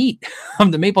out the meat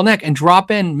of the maple neck and drop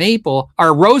in maple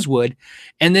or rosewood.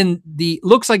 And then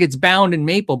looks like it's bound in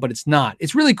maple, but it's not.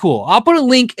 It's really cool. I'll put a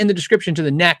link in the description to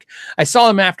the neck. I saw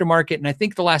them aftermarket. And I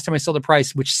think the last time I saw the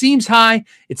price, which seems high,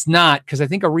 it's not, because I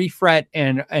think a refret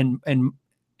and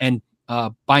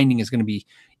binding is going to be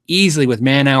easily, with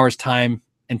man hours, time,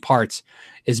 and parts,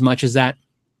 as much as that.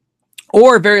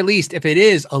 Or at very least, if it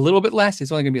is a little bit less,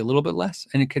 it's only going to be a little bit less,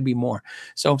 and it could be more.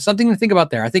 So something to think about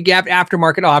there. I think you have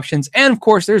aftermarket options. And of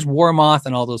course, there's Warmoth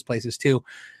and all those places too.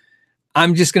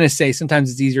 I'm just going to say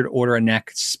sometimes it's easier to order a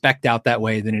neck spec'd out that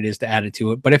way than it is to add it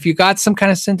to it. But if you got some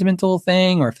kind of sentimental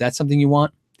thing, or if that's something you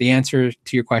want, the answer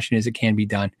to your question is it can be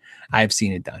done. I have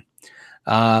seen it done.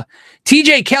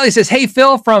 TJ Kelly says, hey,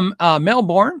 Phil from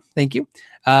Melbourne. Thank you.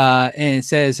 And it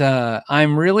says,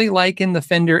 I'm really liking the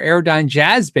Fender Aerodyne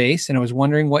Jazz Bass, and I was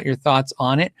wondering what your thoughts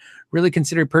on it. Really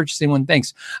consider purchasing one.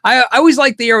 Thanks. I always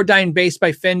liked the Aerodyne bass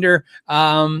by Fender.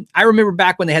 I remember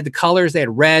back when they had the colors, they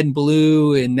had red and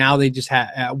blue, and now they just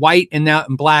had white and now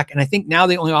in black. And I think now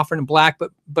they only offer it in black,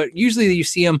 but usually you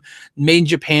see them made in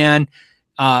Japan.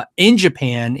 And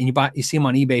you see them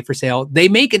on eBay for sale. They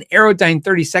make an Aerodyne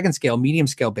 32nd scale, medium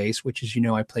scale bass, which is,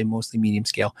 I play mostly medium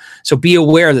scale. So be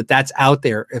aware that that's out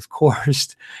there, of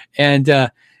course. And hold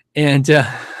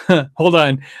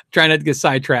on, try not to get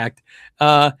sidetracked.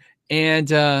 So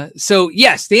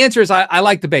yes, the answer is I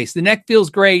like the bass. The neck feels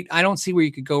great. I don't see where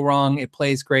you could go wrong. It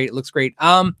plays great. It looks great.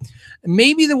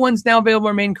 Maybe the ones now available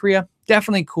are made in Korea.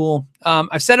 Definitely cool.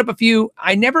 I've set up a few.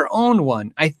 I never owned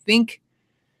one.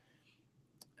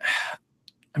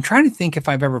 I'm trying to think if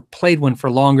I've ever played one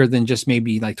for longer than just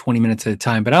maybe like 20 minutes at a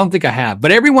time, but I don't think I have.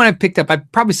 But every one I've picked up,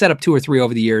 I've probably set up 2 or 3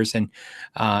 over the years. And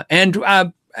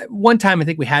one time I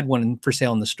think we had one for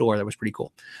sale in the store that was pretty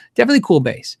cool. Definitely cool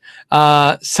bass.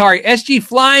 Sorry, SG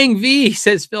Flying V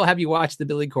says, Phil, have you watched the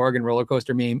Billy Corgan roller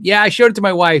coaster meme? Yeah, I showed it to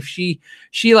my wife. She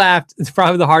laughed. It's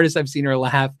probably the hardest I've seen her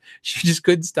laugh. She just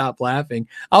couldn't stop laughing.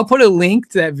 I'll put a link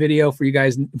to that video for you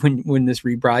guys when this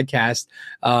rebroadcast.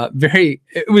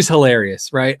 It was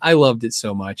hilarious, right? I loved it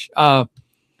so much.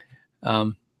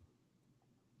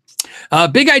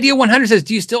 Big Idea 100 says,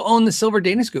 do you still own the silver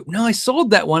Dana Scoop? No, I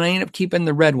sold that one. I ended up keeping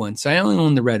the red one. So I only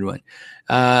own the red one.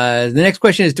 The next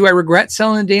question is, do I regret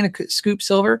selling the Dana Scoop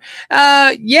silver?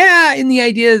 Yeah, in the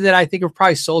idea that I think I've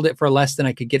probably sold it for less than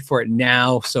I could get for it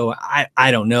now. So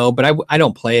I don't know, but I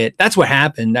don't play it. That's what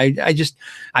happened. I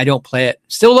don't play it.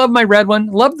 Still love my red one.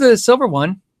 Love the silver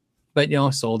one, but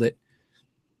sold it.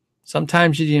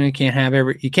 Sometimes you can't have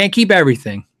you can't keep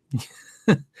everything.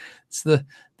 That's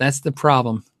the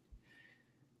problem.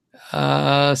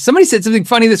 Somebody said something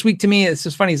funny this week to me. It's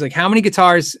just funny. It's like, how many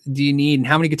guitars do you need and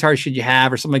how many guitars should you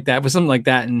have, or something like that? It was something like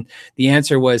that. And the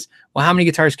answer was, well, how many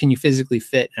guitars can you physically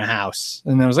fit in a house?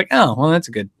 And I was like, oh, well,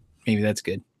 maybe that's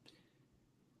good.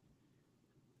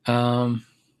 Andrew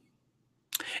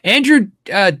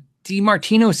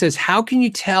DiMartino says, how can you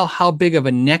tell how big of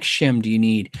a neck shim do you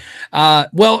need?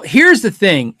 Well, here's the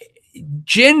thing.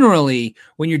 Generally,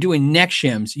 when you're doing neck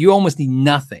shims, you almost need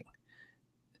nothing.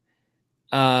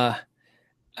 I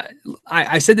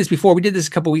said this before. We did this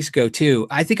a couple weeks ago too.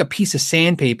 I think a piece of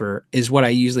sandpaper is what I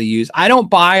usually use. I don't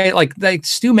buy like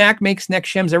Stu Mac makes neck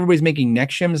shims. Everybody's making neck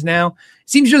shims now. It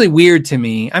seems really weird to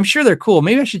me. I'm sure they're cool.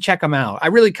 Maybe I should check them out. I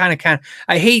really kind of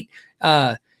I hate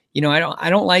I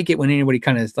don't like it when anybody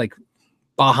kind of like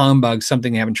bah humbug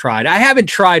something they haven't tried. I haven't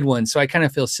tried one, so I kind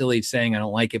of feel silly saying I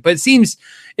don't like it. But it seems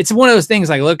it's one of those things.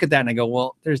 I look at that and I go,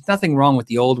 well, there's nothing wrong with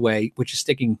the old way, which is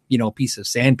sticking, a piece of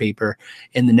sandpaper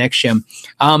in the neck shim.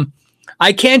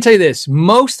 I can tell you this: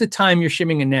 most of the time you're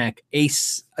shimming a neck,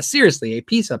 seriously, a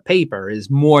piece of paper is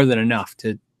more than enough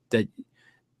to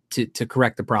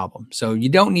correct the problem. So you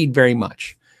don't need very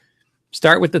much.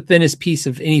 Start with the thinnest piece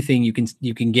of anything you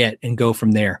can get and go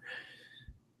from there.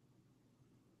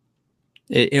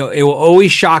 It will always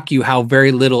shock you how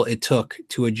very little it took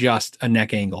to adjust a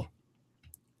neck angle.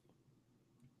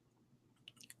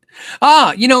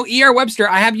 E.R. Webster,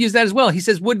 I have used that as well. He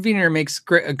says wood veneer makes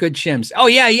good shims. Oh,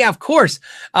 yeah, of course.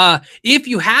 If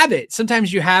you have it,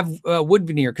 sometimes you have wood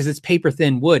veneer because it's paper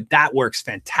thin wood. That works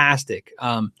fantastic.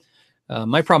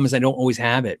 My problem is I don't always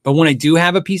have it. But when I do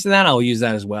have a piece of that, I'll use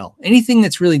that as well. Anything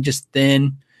that's really just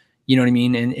thin, you know what I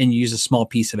mean? And use a small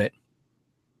piece of it.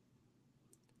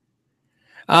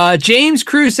 James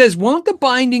Cruz says, won't the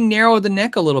binding narrow the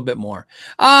neck a little bit more?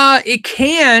 It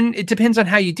can. It depends on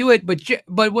how you do it.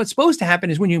 But what's supposed to happen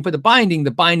is when you put the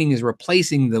binding is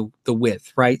replacing the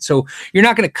width, right? So you're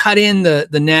not going to cut in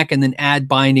the neck and then add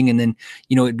binding and then,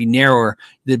 it'd be narrower.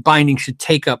 The binding should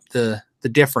take up the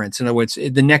difference. In other words,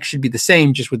 the neck should be the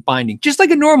same just with binding, just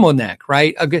like a normal neck,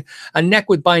 right? A neck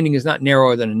with binding is not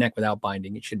narrower than a neck without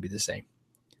binding. It should be the same.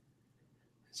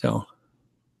 So...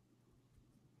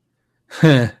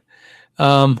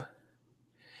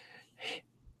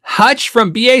 Hutch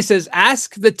from BA says,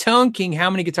 ask the Tone King how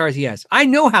many guitars he has. I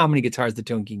know how many guitars the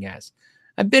Tone King has.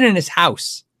 I've been in his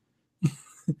house.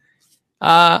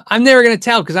 I'm never going to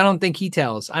tell because I don't think he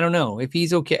tells. I don't know if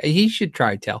he's okay. He should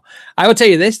try to tell. I will tell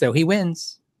you this though. He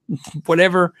wins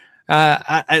whatever.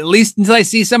 At least until I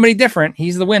see somebody different,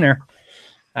 he's the winner.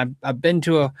 I've been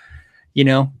to a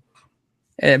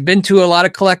lot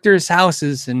of collectors'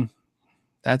 houses and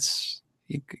that's,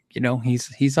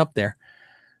 he's up there.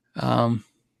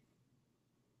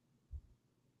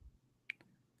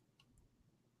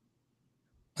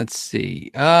 Let's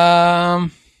see.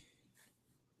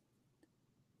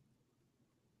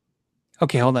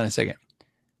 Okay, hold on a second.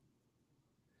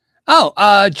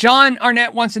 John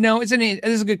Arnett wants to know, this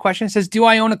is a good question. It says, do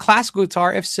I own a classical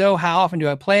guitar? If so, how often do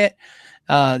I play it?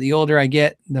 The older I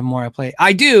get, the more I play.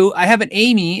 I do. I have an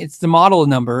Amy. It's the model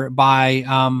number by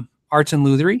Arts and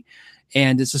Lutherie,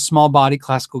 and it's a small body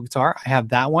classical guitar. I have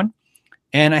that one,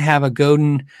 and I have a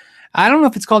Godin. I don't know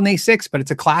if it's called an A6, but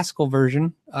it's a classical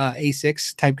version,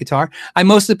 A6 type guitar. I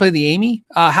mostly play the Amy.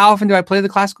 How often do I play the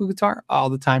classical guitar? All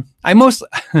the time. I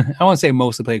won't say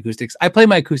mostly play acoustics. I play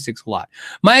my acoustics a lot.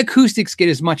 My acoustics get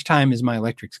as much time as my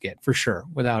electrics get, for sure,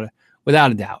 without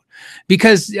a doubt,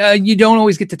 because you don't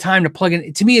always get the time to plug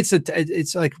in. To me, it's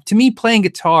like, to me, playing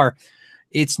guitar,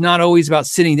 it's not always about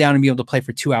sitting down and be able to play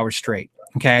for 2 hours straight.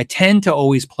 Okay, I tend to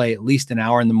always play at least an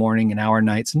hour in the morning, an hour at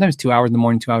night, sometimes 2 hours in the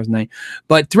morning, 2 hours at night.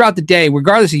 But throughout the day,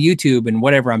 regardless of YouTube and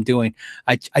whatever I'm doing,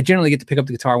 I generally get to pick up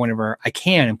the guitar whenever I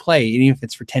can and play, even if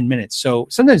it's for 10 minutes. So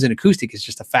sometimes an acoustic is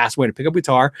just a fast way to pick up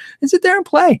guitar and sit there and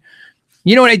play.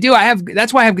 You know what I do?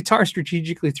 That's why I have guitars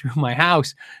strategically through my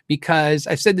house, because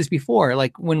I've said this before.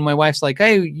 Like when my wife's like,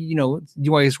 hey, do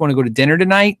you guys want to go to dinner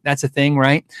tonight? That's a thing,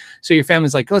 right? So your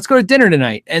family's like, let's go to dinner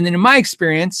tonight. And then in my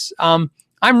experience, I'm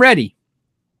ready.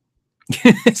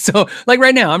 So like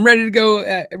right now, I'm ready to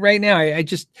go right now. I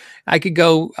could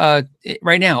go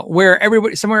right now, where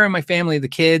everybody, somewhere in my family, the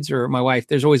kids or my wife,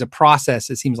 there's always a process,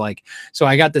 it seems like. So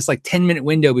I got this like 10-minute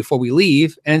window before we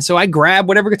leave. And so I grab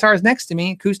whatever guitar is next to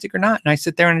me, acoustic or not. And I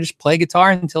sit there and I just play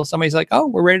guitar until somebody's like, oh,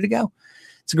 we're ready to go.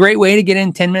 It's a great way to get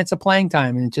in 10 minutes of playing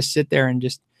time and just sit there and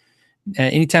just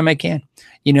anytime I can,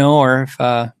 or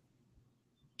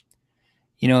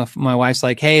if my wife's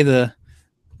like, hey, the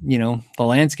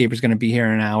landscaper's going to be here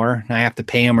in an hour and I have to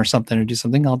pay him or something or do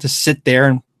something, I'll just sit there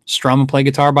and strum and play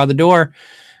guitar by the door.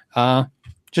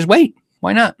 Just wait.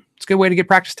 Why not? It's a good way to get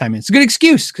practice time in. It's a good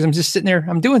excuse because I'm just sitting there.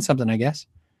 I'm doing something, I guess.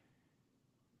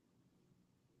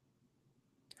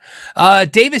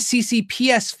 Davis CC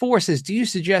PS4 says, do you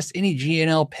suggest any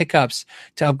G&L pickups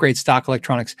to upgrade stock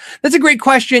electronics? That's a great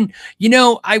question.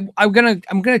 I'm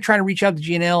gonna try to reach out to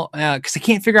G&L because I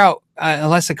can't figure out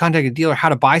unless I contact a dealer how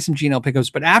to buy some G&L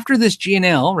pickups. But after this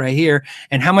G&L right here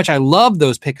and how much I love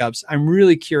those pickups, I'm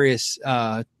really curious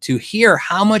to hear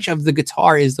how much of the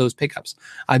guitar is those pickups.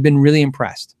 I've been really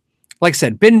impressed. Like I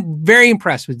said, been very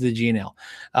impressed with the G&L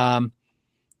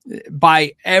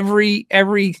by every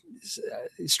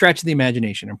stretch of the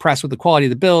imagination. Impressed with the quality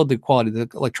of the build, the quality of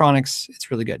the electronics.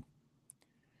 It's really good.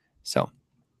 So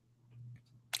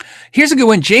here's a good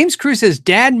one. James Cruz says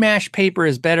dad mash paper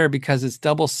is better because it's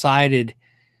double-sided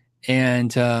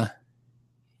and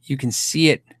you can see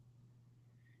it.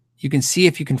 You can see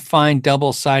if you can find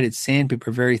double-sided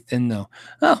sandpaper, very thin though.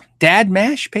 Oh, dad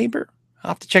mash paper. I'll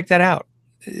have to check that out.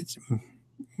 It's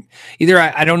either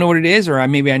I don't know what it is, or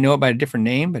maybe I know it by a different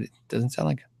name, but it doesn't sound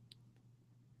like it.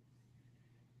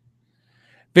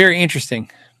 Very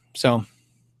interesting. So,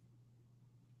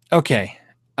 okay.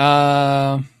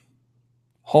 Hold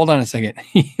on a second.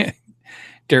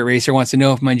 Dirt Racer wants to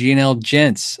know if my G&L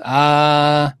gents.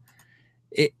 I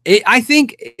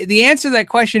think the answer to that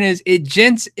question is it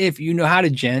gents if you know how to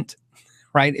gent,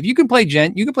 right? If you can play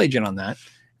gent, you can play gent on that.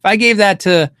 If I gave that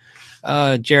to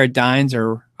Jared Dines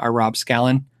or Rob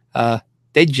Scallon,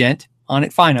 they'd gent on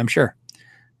it fine, I'm sure.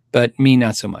 But me,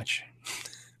 not so much.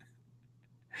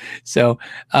 So,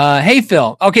 hey,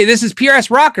 Phil. Okay, this is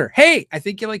PRS Rocker. Hey, I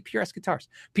think you like PRS guitars.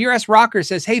 PRS Rocker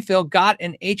says, hey, Phil, got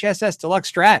an HSS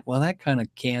Deluxe Strat. Well, that kind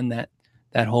of canned that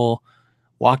whole,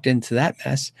 walked into that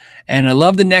mess. And I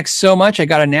love the neck so much. I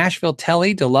got a Nashville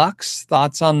Telly Deluxe.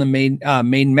 Thoughts on the Made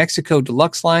in Mexico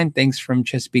Deluxe line? Thanks from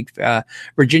Chesapeake,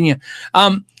 Virginia.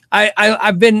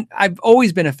 I've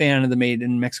always been a fan of the Made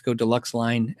in Mexico Deluxe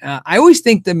line. I always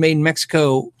think the Made in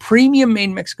Mexico premium Made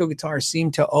in Mexico guitars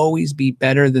seem to always be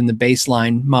better than the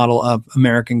baseline model of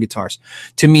American guitars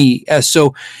to me.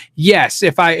 So yes,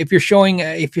 if you're showing,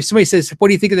 if somebody says, what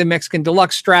do you think of the Mexican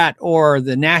Deluxe Strat or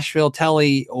the Nashville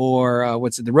Telly or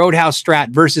the Roadhouse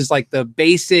Strat versus like the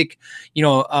basic,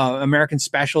 American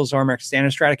Specials or American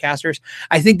Standard Stratocasters,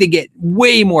 I think they get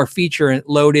way more feature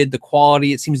loaded. The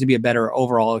quality, it seems to be a better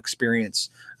overall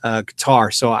experience guitar.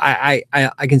 So I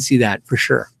can see that for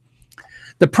sure.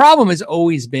 The problem has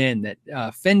always been that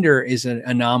Fender is an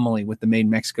anomaly with the Made in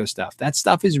Mexico stuff. That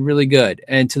stuff is really good.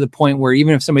 And to the point where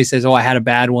even if somebody says, oh, I had a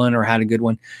bad one or had a good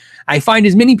one, I find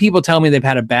as many people tell me they've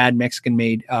had a bad Mexican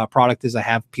made product as I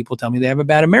have people tell me they have a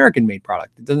bad American made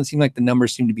product. It doesn't seem like the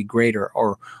numbers seem to be greater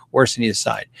or worse on either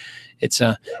side. It's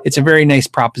a very nice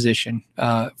proposition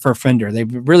for Fender. They're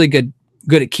really good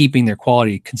at keeping their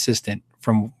quality consistent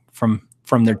from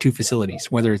their two facilities,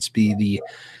 whether it's be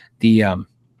see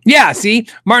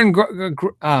Martin.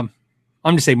 I'm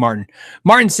going to say Martin.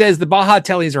 Martin says the Baja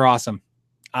Tellys are awesome.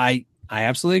 I I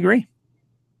absolutely agree.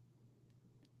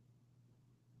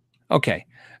 Okay.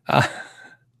 I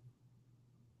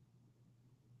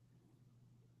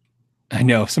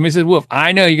know. Somebody said, Wolf,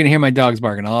 I know you're going to hear my dogs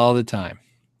barking all the time.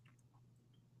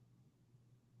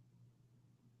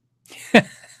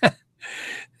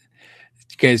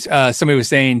 Because somebody was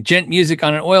saying gent music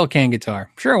on an oil can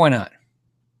guitar. Sure, why not?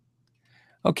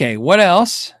 Okay, what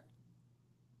else?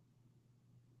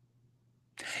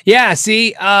 Yeah,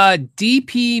 see,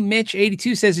 DP Mitch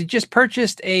 82 says he just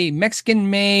purchased a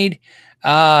Mexican-made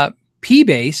P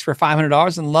bass for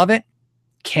 $500 and love it.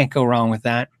 Can't go wrong with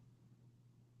that.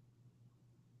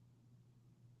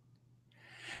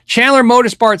 Chandler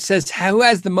Motorsports says, who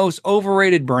has the most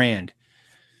overrated brand?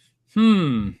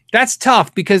 That's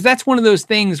tough because that's one of those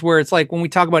things where it's like when we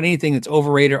talk about anything that's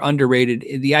overrated or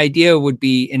underrated, the idea would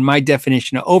be, in my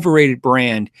definition, an overrated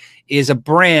brand is a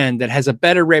brand that has a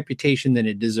better reputation than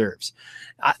it deserves.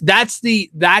 I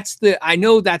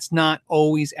know that's not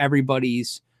always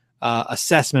everybody's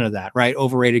assessment of that, right?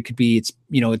 Overrated could be,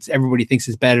 it's everybody thinks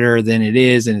it's better than it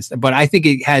is. But I think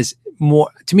it has more,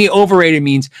 to me, overrated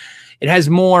means it has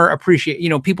more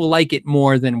people like it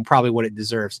more than probably what it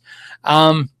deserves.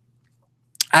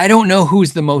 I don't know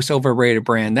who's the most overrated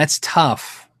brand. That's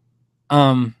tough.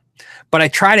 But I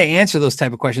try to answer those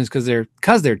type of questions because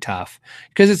they're tough,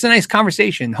 because it's a nice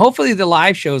conversation. Hopefully the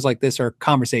live shows like this are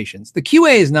conversations. The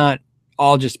QA is not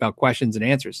all just about questions and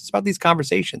answers. It's about these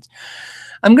conversations.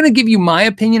 I'm going to give you my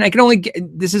opinion. I can only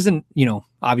this isn't,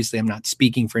 obviously I'm not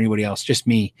speaking for anybody else, just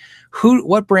me.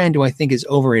 What brand do I think is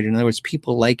overrated? In other words,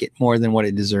 people like it more than what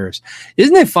it deserves.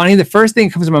 Isn't it funny? The first thing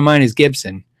that comes to my mind is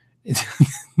Gibson.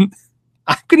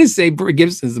 I'm going to say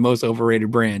Gibson is the most overrated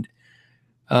brand.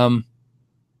 And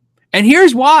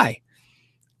here's why.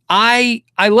 I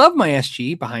love my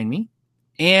SG behind me,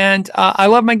 and I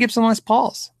love my Gibson Les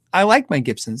Pauls. I like my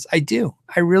Gibsons. I do.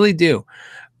 I really do.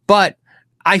 But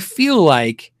I feel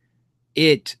like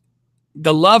the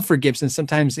love for Gibson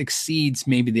sometimes exceeds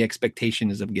maybe the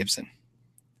expectations of Gibson.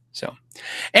 So,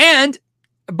 and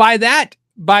by that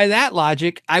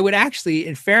logic, I would actually,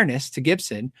 in fairness to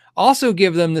Gibson, also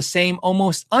give them the same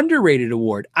almost underrated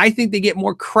award. I think they get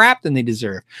more crap than they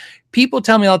deserve. People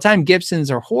tell me all the time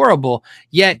Gibsons are horrible,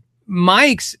 yet my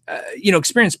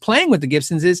experience playing with the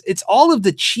Gibsons is it's all of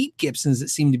the cheap Gibsons that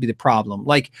seem to be the problem.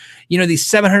 Like, these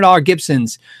 $700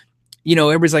 Gibsons,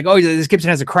 everybody's like, oh, this Gibson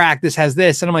has a crack, this has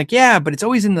this. And I'm like, yeah, but it's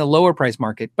always in the lower price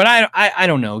market. But I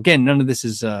don't know. Again, none of this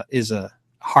is a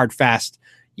hard, fast,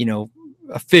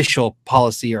 official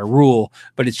policy or rule,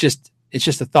 but it's just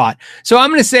a thought. So I'm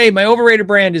going to say my overrated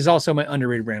brand is also my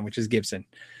underrated brand, which is Gibson.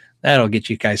 That'll get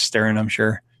you guys stirring, I'm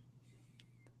sure.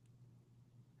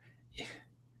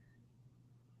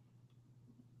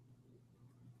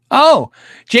 Oh,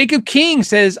 Jacob King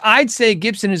says, I'd say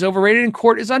Gibson is overrated and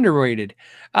Cort is underrated.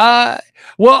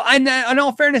 Well, and in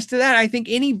all fairness to that, I think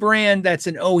any brand that's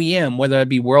an OEM, whether it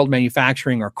be World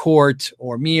Manufacturing or Cort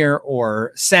or Mir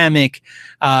or Samick,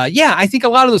 I think a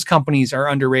lot of those companies are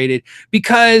underrated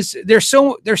because they're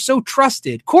so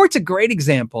trusted. Cort's a great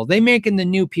example. They making the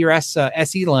new PRS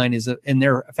SE line and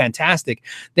they're fantastic.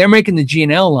 They're making the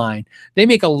G&L line. They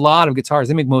make a lot of guitars.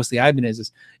 They make mostly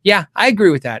Ibanez's. Yeah, I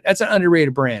agree with that. That's an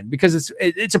underrated brand because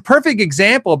it's a perfect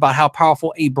example about how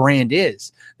powerful a brand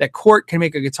is. That Cort can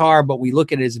make a guitar, but we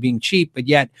look at it as being cheap, but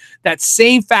yet that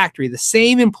same factory, the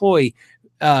same employee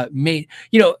made,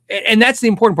 and that's the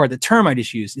important part. The term I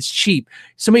just used is cheap.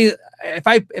 Somebody, if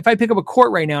I pick up a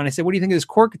Cort right now and I say, what do you think of this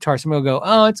Cort guitar? Somebody will go,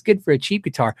 oh, it's good for a cheap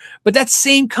guitar. But that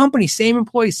same company, same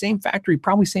employee, same factory,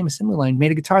 probably same assembly line,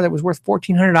 made a guitar that was worth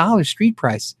 $1,400 street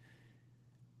price.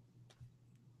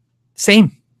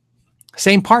 Same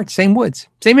parts, same woods,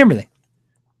 same everything.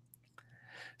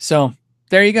 So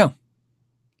there you go.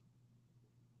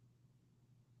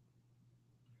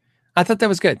 I thought that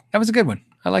was good. That was a good one.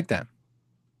 I like that.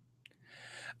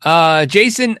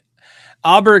 Jason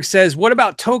Alberg says, what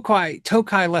about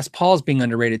Tokai Les Pauls being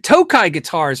underrated? Tokai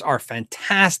guitars are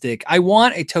fantastic. I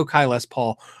want a Tokai Les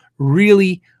Paul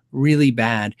really, really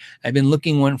bad. I've been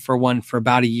looking for one for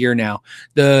about a year now.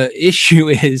 The issue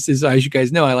is as you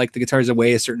guys know, I like the guitars that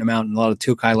weigh a certain amount, and a lot of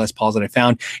Tokai Les Pauls that I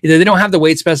found, either they don't have the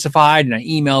weight specified and I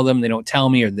email them, they don't tell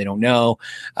me, or they don't know.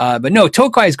 But no,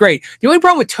 Tokai is great. The only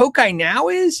problem with Tokai now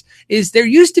is there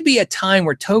used to be a time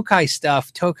where Tokai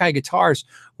guitars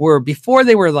were, before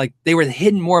they were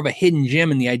more of a hidden gem,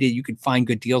 and the idea you could find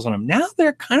good deals on them. Now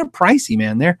they're kind of pricey,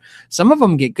 man. Some of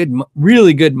them get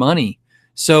really good money.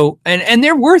 So, and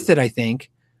they're worth it, I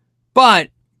think, but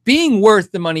being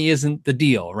worth the money isn't the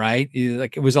deal, right?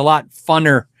 Like, it was a lot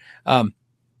funner.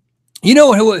 You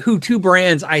know who two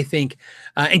brands I think,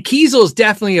 and Kiesel is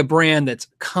definitely a brand that's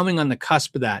coming on the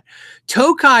cusp of that.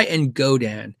 Tokai and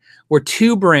Godan were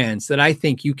two brands that I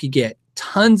think you could get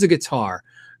tons of guitar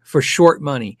for short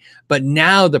money, but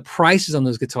now the prices on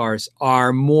those guitars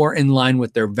are more in line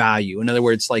with their value. In other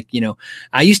words, like,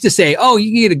 I used to say, oh,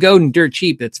 you can get a Godin dirt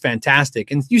cheap. That's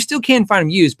fantastic. And you still can find them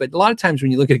used, but a lot of times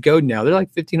when you look at a Godin now, they're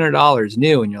like $1,500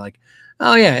 new. And you're like,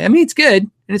 oh yeah, I mean, it's good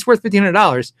and it's worth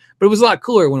 $1,500, but it was a lot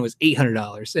cooler when it was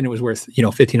 $800 and it was worth,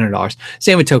 $1,500.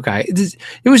 Same with Tokai.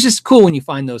 It was just cool when you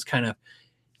find those kind of,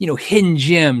 hidden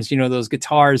gems, those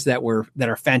guitars that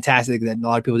are fantastic that a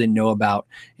lot of people didn't know about,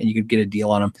 and you could get a deal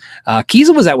on them.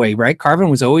 Kiesel was that way, right? Carvin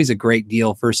was always a great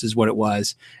deal versus what it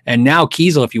was. And now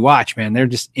Kiesel, if you watch, man, they're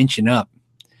just inching up.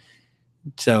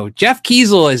 So Jeff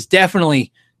Kiesel is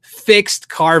definitely fixed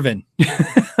Carvin,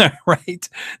 right?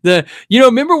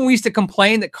 Remember when we used to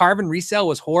complain that Carvin resale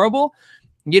was horrible?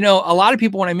 A lot of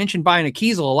people, when I mentioned buying a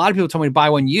Kiesel, a lot of people told me to buy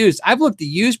one used. I've looked at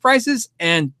used prices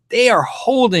and they are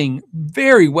holding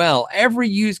very well. Every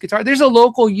used guitar, there's a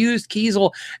local used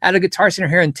Kiesel at a Guitar Center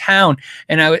here in town.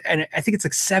 And I think it's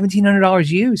like $1,700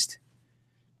 used.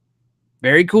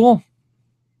 Very cool.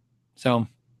 So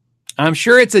I'm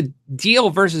sure it's a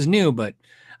deal versus new, but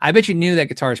I bet you new that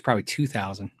guitar is probably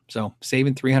 $2,000. So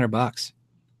saving $300.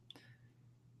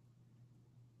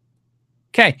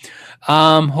 Okay.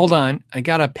 Hold on. I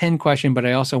got a pin question, but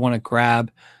I also want to grab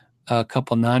a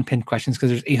couple non-pin questions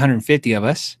because there's 850 of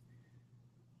us.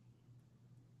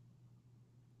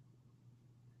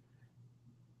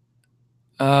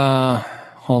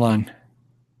 Hold on.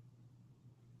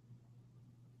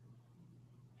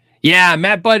 Yeah,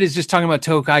 Matt Budd is just talking about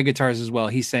Tokai guitars as well.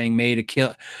 He's saying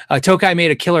Tokai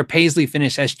made a killer Paisley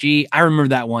finish SG. I remember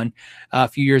that one a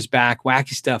few years back.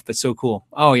 Wacky stuff, but so cool.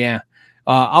 Oh yeah.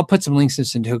 I'll put some links to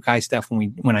some Tokai stuff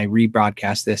when I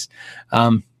rebroadcast this.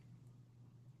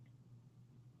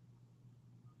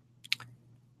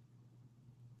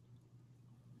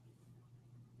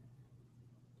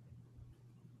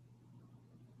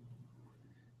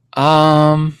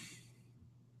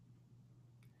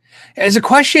 As a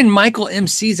question, Michael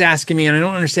MC's asking me, and I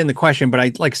don't understand the question,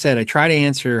 but like I said, I try to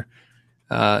answer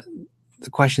the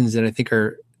questions that I think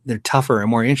they're tougher and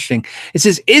more interesting. It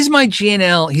says, is my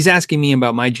GNL, he's asking me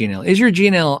about my GNL, is your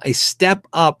GNL a step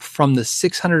up from the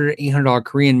 $600 or $800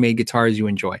 Korean made guitars you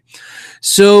enjoy?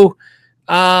 So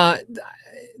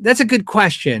that's a good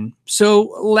question.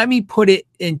 So let me put it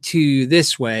into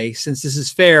this way, since this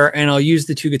is fair, and I'll use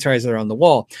the two guitars that are on the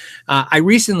wall. I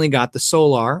recently got the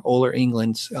Solar, Oler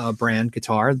England's brand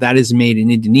guitar that is made in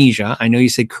Indonesia. I know you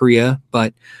said Korea,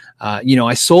 but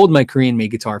I sold my Korean made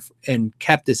guitar and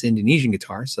kept this Indonesian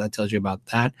guitar. So that tells you about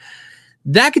that.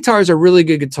 That guitar is a really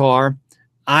good guitar.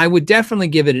 I would definitely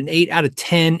give it an 8 out of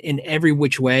 10 in every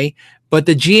which way. But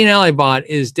the GNL I bought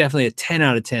is definitely a 10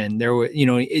 out of 10. There were,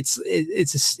 it's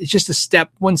just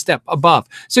one step above.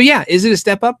 So yeah, is it a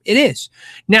step up? It is.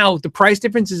 Now the price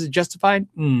difference, is it justified?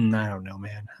 I don't know,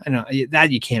 man. I know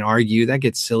that you can't argue. That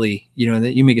gets silly.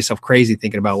 That you make yourself crazy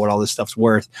thinking about what all this stuff's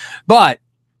worth. But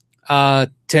to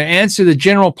answer the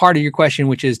general part of your question,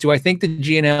 which is, do I think the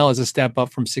GNL is a step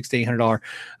up from $600 to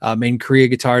 $800 made in Korea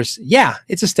guitars? Yeah,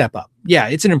 it's a step up. Yeah,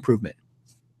 it's an improvement.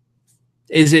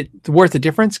 Is it worth the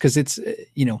difference? Because it's,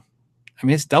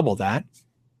 it's double that.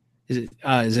 Is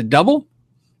it double?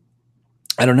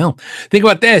 I don't know. Think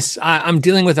about this. I'm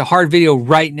dealing with a hard video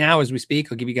right now as we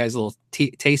speak. I'll give you guys a little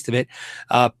taste of it.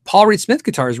 Paul Reed Smith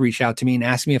Guitars reached out to me and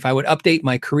asked me if I would update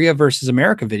my Korea versus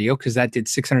America video, because that did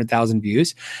 600,000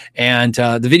 views. And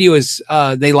the video is,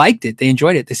 they liked it. They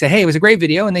enjoyed it. They said, hey, it was a great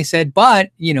video. And they said, but,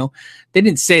 they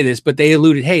didn't say this, but they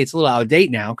alluded, hey, it's a little out of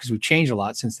date now because we've changed a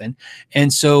lot since then.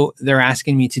 And so they're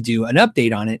asking me to do an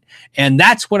update on it. And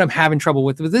that's what I'm having trouble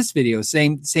with this video.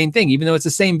 Same thing. Even though it's the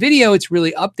same video, it's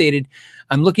really updated.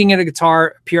 I'm looking at a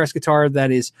guitar, a PRS guitar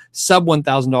that is sub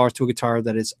 $1,000 to a guitar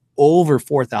that is over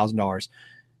 $4,000.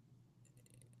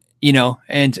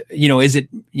 Is it,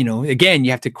 again,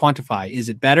 you have to quantify, is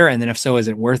it better? And then if so, is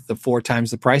it worth the 4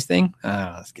 times the price thing?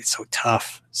 It gets so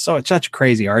tough. So it's such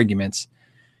crazy arguments.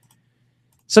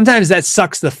 Sometimes that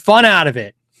sucks the fun out of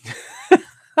it.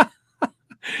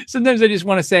 Sometimes I just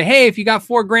want to say, hey, if you got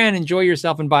 $4,000, enjoy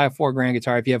yourself and buy a $4,000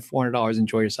 guitar. If you have $400,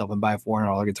 enjoy yourself and buy a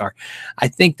 $400 guitar. I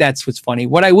think that's what's funny.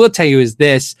 What I will tell you is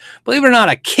this: believe it or not,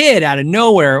 a kid out of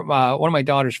nowhere, one of my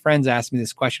daughter's friends asked me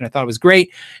this question. I thought it was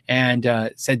great, and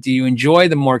said, "Do you enjoy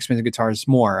the more expensive guitars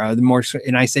more?"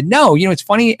 And I said, "No. It's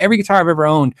funny. Every guitar I've ever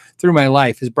owned through my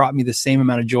life has brought me the same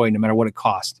amount of joy, no matter what it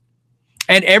cost.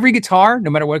 And every guitar, no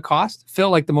matter what it cost,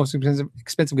 felt like the most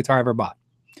expensive guitar I ever bought."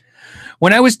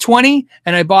 When I was 20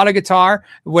 and I bought a guitar,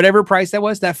 whatever price that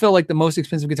was, that felt like the most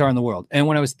expensive guitar in the world. And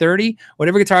when I was 30,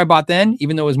 whatever guitar I bought then,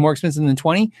 even though it was more expensive than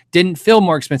 20, didn't feel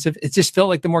more expensive. It just felt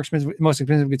like the most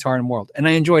expensive guitar in the world. And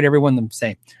I enjoyed every one of them the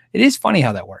same. It is funny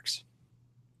how that works.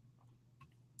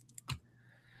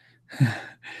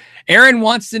 Aaron Cran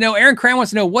wants to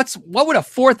know what would a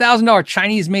 $4,000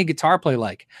 Chinese made guitar play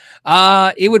like?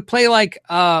 It would play like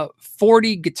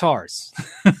 40 guitars.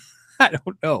 I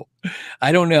don't know.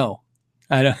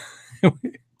 I don't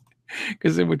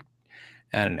because it would.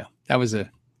 I don't know. That was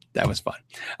fun.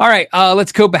 All right,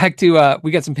 let's go back to.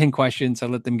 We got some pin questions. So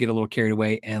let them get a little carried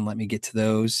away, and let me get to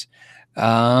those.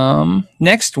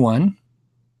 Next one.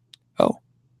 Oh,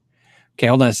 okay.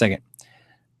 Hold on a second.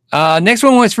 Next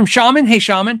one was from Shaman. Hey,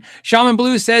 Shaman. Shaman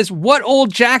Blue says, what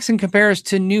old Jackson compares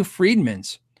to new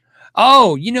Friedman's?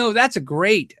 Oh, that's a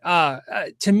great,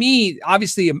 to me,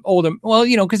 obviously older, well,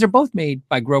 because they're both made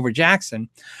by Grover Jackson.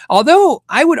 Although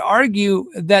I would argue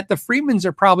that the Friedmans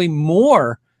are probably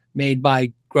more made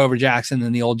by Grover Jackson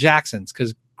than the old Jacksons,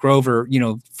 because Grover,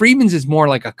 Friedman's is more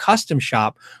like a custom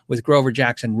shop with Grover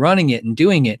Jackson running it and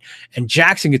doing it. And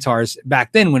Jackson guitars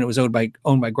back then, when it was owned by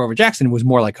Grover Jackson, it was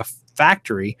more like a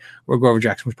factory where Grover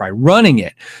Jackson was probably running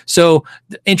it. So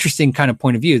the interesting kind of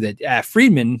point of view that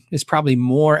Friedman is probably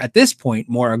more at this point,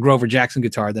 more a Grover Jackson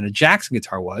guitar than a Jackson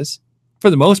guitar was for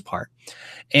the most part.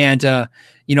 And,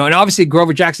 and obviously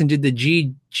Grover Jackson did the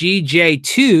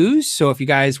GJ2s. So if you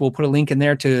guys will put a link in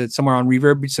there to somewhere on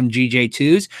Reverb, some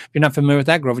GJ2s. If you're not familiar with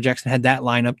that, Grover Jackson had that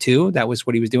lineup too. That was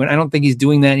what he was doing. I don't think he's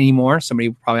doing that anymore. Somebody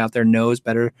probably out there knows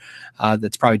better.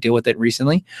 That's probably dealt with it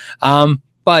recently.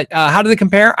 But how do they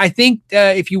compare? I think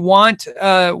if you want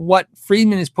what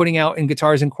Friedman is putting out in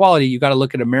guitars and quality, you got to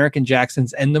look at American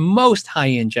Jacksons and the most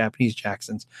high-end Japanese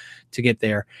Jacksons to get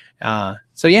there.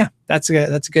 So yeah, that's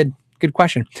a good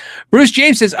question. Bruce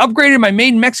James says, upgraded my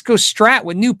Made in Mexico Strat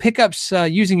with new pickups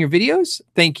using your videos.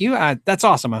 Thank you. That's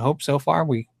awesome. I hope so far.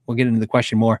 We'll get into the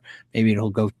question more. Maybe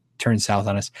it'll go turn south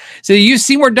on us. So you use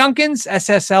Seymour Duncan's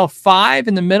SSL 5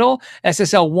 in the middle,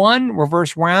 SSL 1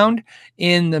 reverse round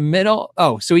in the middle.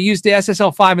 Oh, so we used the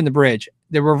SSL 5 in the bridge,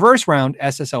 the reverse round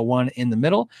SSL 1 in the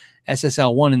middle,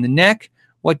 SSL 1 in the neck.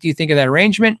 What do you think of that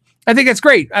arrangement? I think that's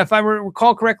great. If I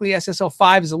recall correctly, SSL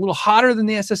 5 is a little hotter than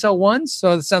the SSL 1,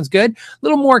 so that sounds good. A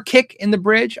little more kick in the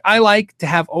bridge. I like to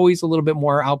have always a little bit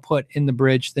more output in the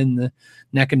bridge than the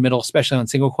neck and middle, especially on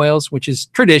single coils, which is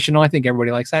traditional. I think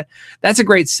everybody likes that. That's a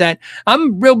great set. I'm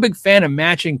a real big fan of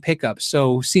matching pickups.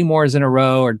 So Seymour's in a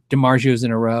row or DiMarzio's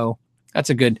in a row. That's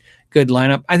a good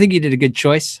lineup. I think you did a good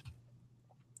choice.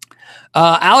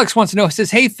 Alex wants to know,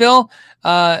 says, hey, Phil,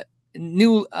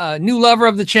 new lover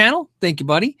of the channel. Thank you,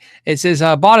 buddy. It says,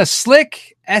 bought a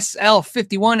Slick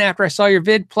SL51 after I saw your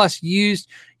vid, plus used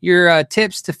your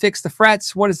tips to fix the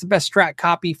frets. What is the best Strat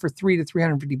copy for $300 to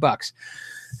 $350?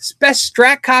 Best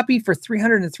Strat copy for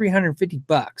 $300 to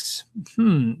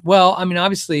 $350. Well, I mean,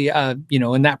 obviously,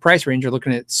 in that price range, you're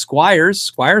looking at Squires.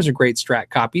 Squires are great Strat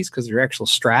copies because they're actual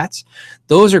Strats.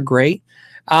 Those are great.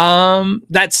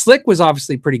 That Slick was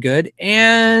obviously pretty good.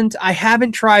 And I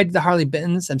haven't tried the Harley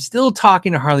Bentons. I'm still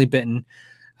talking to Harley Benton.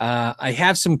 I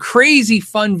have some crazy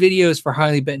fun videos for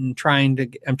Harley Benton. I'm trying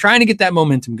to get that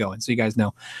momentum going, so you guys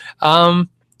know.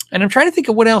 And I'm trying to think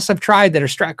of what else I've tried that are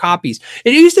Strat copies.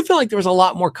 It used to feel like there was a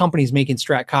lot more companies making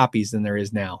Strat copies than there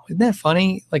is now. Isn't that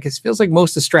funny? Like, it feels like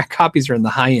most of the Strat copies are in the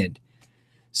high end.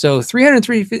 So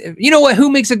 $300, $350. You know what?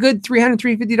 Who makes a good $300,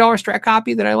 $350 Strat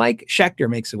copy that I like? Schecter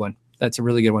makes a one. That's a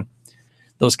really good one.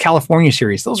 Those California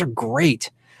series, those are great.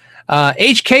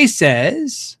 HK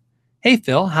says, hey,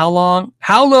 Phil, how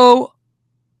low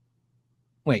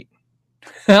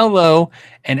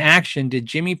and action did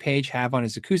Jimmy Page have on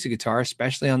his acoustic guitar,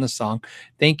 especially on the song?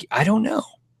 Thank you. I don't know.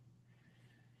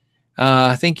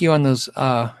 Thank you on those.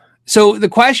 So the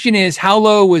question is, how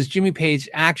low was Jimmy Page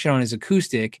action on his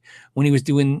acoustic when he was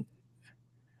doing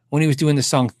the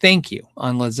song Thank You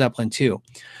on Led Zeppelin 2,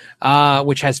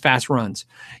 which has fast runs?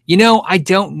 I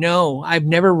don't know. I've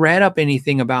never read up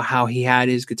anything about how he had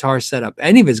his guitar set up,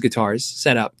 any of his guitars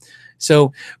set up.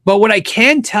 So, but what I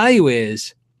can tell you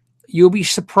is, you'll be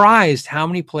surprised how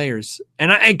many players,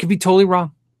 and I could be totally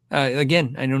wrong.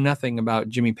 Again, I know nothing about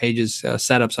Jimmy Page's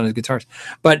setups on his guitars,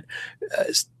 but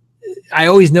I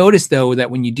always notice, though,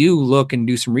 that when you do look and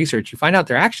do some research, you find out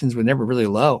their actions were never really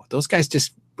low. Those guys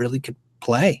just really could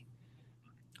play.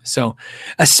 So,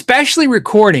 especially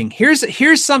recording,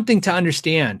 here's something to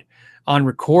understand on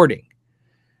recording.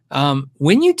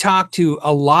 When you talk to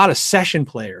a lot of session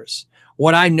players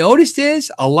What I noticed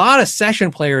is a lot of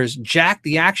session players jack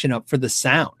the action up for the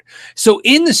sound. So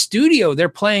in the studio,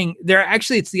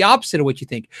 it's the opposite of what you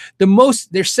think.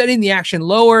 They're setting the action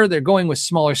lower. They're going with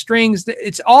smaller strings.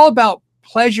 It's all about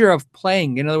pleasure of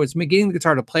playing. In other words, getting the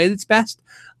guitar to play its best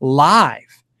live.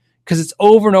 Because it's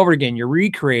over and over again. You're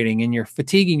recreating and you're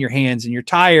fatiguing your hands and you're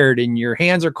tired and your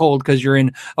hands are cold because you're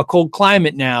in a cold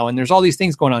climate now. And there's all these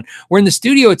things going on. Where in the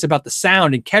studio, it's about the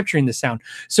sound and capturing the sound.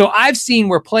 So I've seen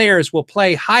where players will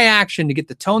play high action to get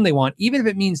the tone they want, even if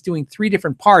it means doing 3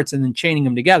 different parts and then chaining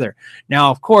them together.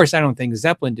 Now, of course, I don't think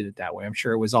Zeppelin did it that way. I'm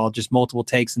sure it was all just multiple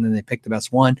takes and then they picked the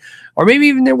best one. Or maybe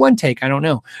even their one take. I don't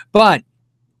know. But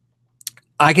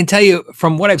I can tell you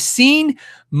from what I've seen,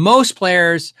 most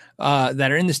players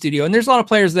that are in the studio, and there's a lot of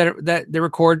players that they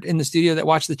record in the studio that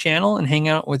watch the channel and hang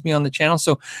out with me on the channel.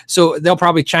 So they'll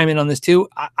probably chime in on this too.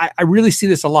 I really see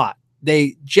this a lot.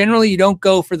 You don't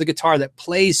go for the guitar that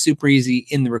plays super easy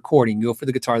in the recording. You go for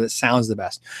the guitar that sounds the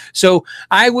best. So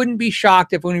I wouldn't be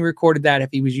shocked if when he recorded that, if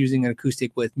he was using an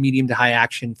acoustic with medium to high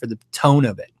action for the tone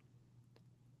of it.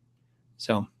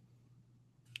 So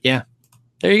yeah,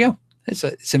 there you go. It's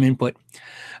some input.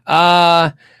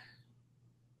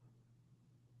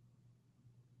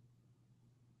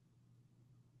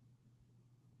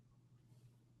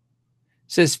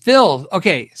 Says Phil.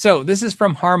 Okay, so this is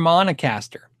from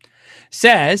Harmonicaster.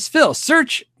 Says Phil,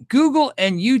 search Google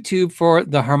and YouTube for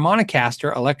the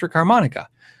Harmonicaster electric harmonica.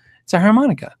 It's a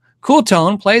harmonica. Cool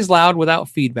tone, plays loud without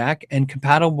feedback, and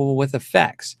compatible with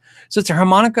effects. So it's a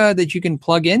harmonica that you can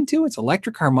plug into. It's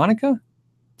electric harmonica.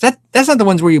 That's not the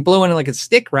ones where you blow in like a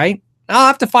stick, right? I'll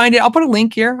have to find it. I'll put a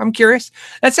link here. I'm curious.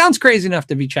 That sounds crazy enough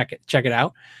to check it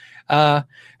out.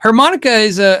 Harmonica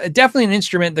is definitely an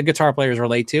instrument that guitar players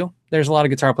relate to. There's a lot of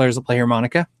guitar players that play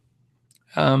harmonica.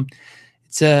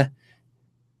 It's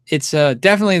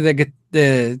definitely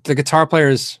the guitar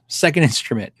player's second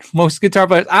instrument. Most guitar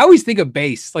players, I always think of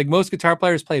bass. Like most guitar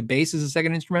players play bass as a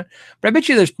second instrument, but I bet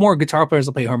you there's more guitar players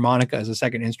that play harmonica as a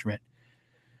second instrument.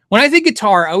 When I think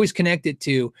guitar, I always connect it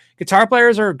to guitar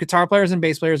players and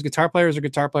bass players, guitar players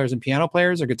and piano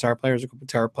players, or guitar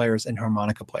players and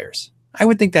harmonica players. I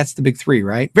would think that's the big 3,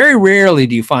 right? Very rarely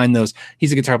do you find those.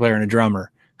 He's a guitar player and a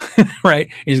drummer, right?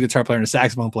 He's a guitar player and a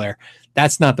saxophone player.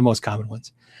 That's not the most common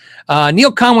ones.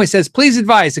 Neil Conway says, please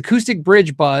advise acoustic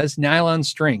bridge buzz, nylon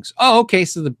strings. Oh, okay.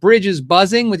 So the bridge is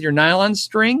buzzing with your nylon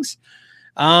strings.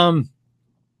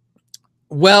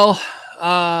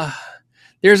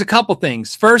 There's a couple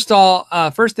things. First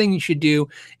thing you should do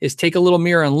is take a little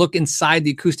mirror and look inside the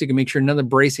acoustic and make sure none of the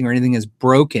bracing or anything is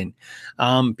broken,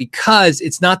 because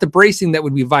it's not the bracing that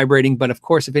would be vibrating. But of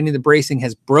course, if any of the bracing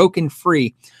has broken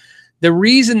free, the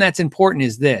reason that's important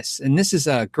is this, and this is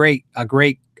a great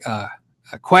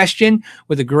question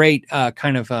with a great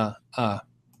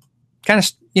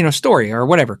story or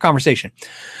whatever conversation.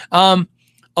 A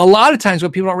lot of times,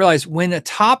 what people don't realize when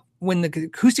the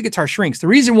acoustic guitar shrinks, the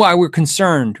reason why we're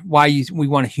concerned, we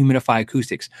want to humidify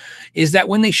acoustics, is that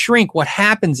when they shrink, what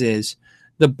happens is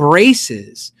the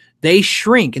braces, they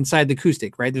shrink inside the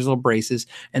acoustic, right? There's little braces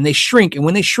and they shrink. And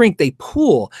when they shrink, they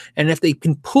pull. And if they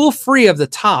can pull free of the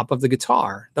top of the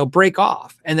guitar, they'll break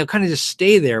off and they'll kind of just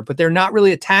stay there, but they're not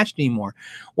really attached anymore.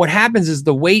 What happens is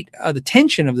the weight, the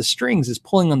tension of the strings is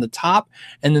pulling on the top,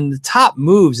 and then the top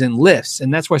moves and lifts.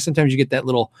 And that's why sometimes you get that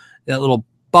little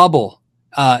bubble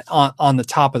on the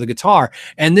top of the guitar.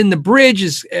 And then the bridge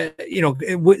is,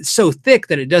 so thick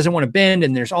that it doesn't want to bend,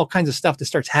 and there's all kinds of stuff that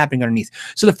starts happening underneath.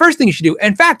 So the first thing you should do,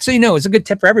 in fact, it's a good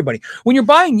tip for everybody. When you're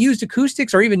buying used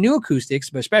acoustics or even new acoustics,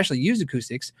 but especially used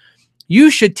acoustics, you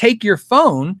should take your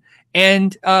phone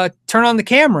and turn on the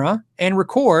camera and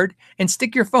record and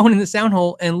stick your phone in the sound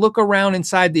hole and look around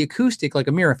inside the acoustic like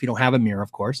a mirror, if you don't have a mirror,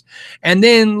 of course, and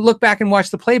then look back and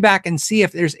watch the playback and see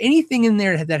if there's anything in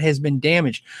there that has been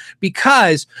damaged.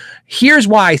 Because here's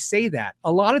why I say that.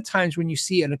 A lot of times when you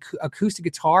see an acoustic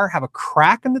guitar have a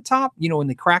crack in the top, when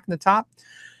they crack in the top,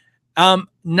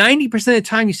 90% of the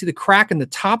time you see the crack in the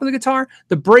top of the guitar,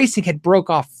 the bracing had broke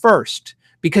off first.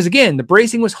 Because again, the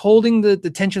bracing was holding the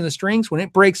tension of the strings. When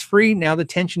it breaks free, now the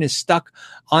tension is stuck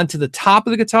onto the top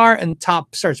of the guitar, and the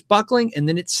top starts buckling, and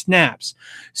then it snaps.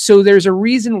 So there's a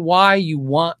reason why you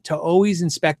want to always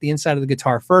inspect the inside of the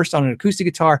guitar first on an acoustic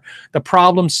guitar. The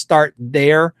problems start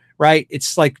there, right?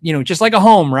 It's like, just like a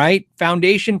home, right?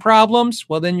 Foundation problems.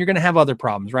 Well, then you're going to have other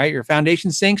problems, right? Your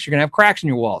foundation sinks, you're going to have cracks in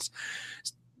your walls.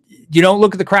 You don't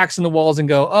look at the cracks in the walls and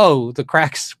go, oh, the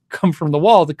cracks come from the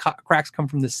wall. The cracks come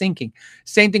from the sinking.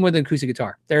 Same thing with an acoustic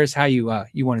guitar. There's how you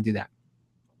want to do that.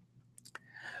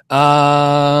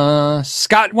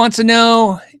 Scott wants to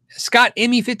know, Scott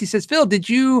ME50 says, Phil, did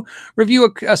you review a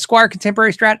Squier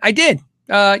Contemporary Strat? I did.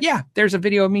 Yeah, there's a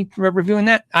video of me reviewing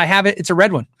that. I have it. It's a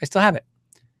red one. I still have it.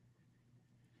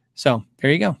 So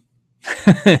there you go.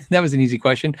 That was an easy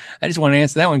question. I just want to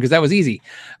answer that one because that was easy.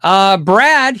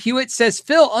 Brad Hewitt says,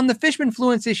 Phil, on the Fishman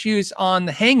Fluence issues on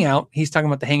the Hangout, he's talking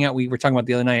about the Hangout we were talking about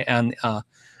the other night on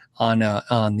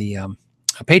the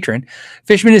Patreon.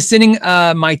 Fishman is sending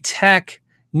my tech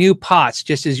new pots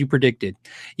just as you predicted.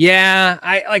 Yeah,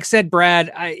 I like said,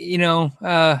 Brad.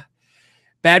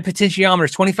 Bad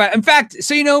potentiometers, 25. In fact,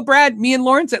 so Brad, me and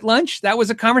Lawrence at lunch, that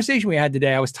was a conversation we had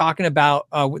today. I was talking about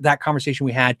that conversation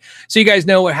we had. So you guys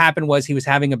know what happened was he was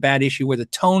having a bad issue where the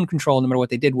tone control, no matter what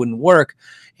they did, wouldn't work.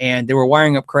 And they were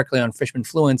wiring up correctly on Fishman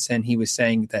Fluence. And he was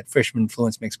saying that Fishman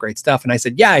Fluence makes great stuff. And I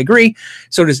said, yeah, I agree.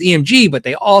 So does EMG, but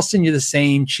they all send you the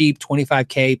same cheap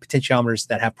 25K potentiometers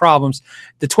that have problems.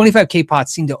 The 25K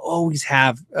pots seem to always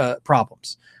have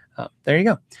problems. There you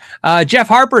go. Jeff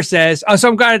Harper says, so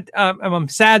I'm glad, I'm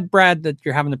sad, Brad, that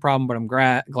you're having the problem, but I'm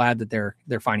glad that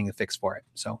they're finding a fix for it.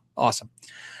 So awesome.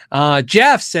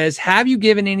 Jeff says, have you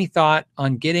given any thought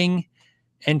on getting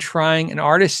and trying an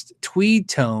Artist Tweed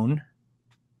Tone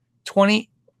 20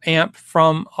 amp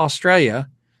from Australia?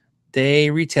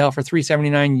 They retail for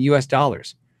 $379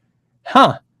 US.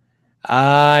 Huh.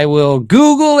 I will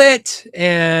Google it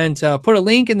and put a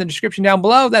link in the description down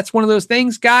below. That's one of those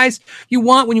things, guys. You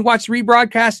want when you watch the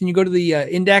rebroadcast and you go to the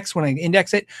index, when I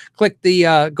index it, click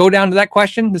the go down to that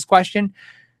question, this question,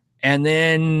 and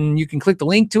then you can click the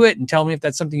link to it and tell me if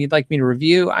that's something you'd like me to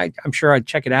review. I'm sure I'd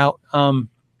check it out. I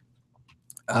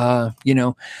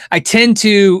tend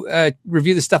to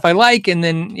review the stuff I like, and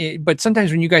then, but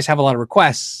sometimes when you guys have a lot of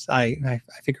requests, I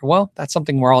figure, well, that's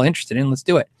something we're all interested in. Let's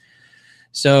do it.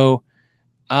 So.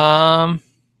 James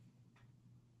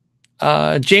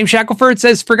Shackelford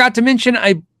says, forgot to mention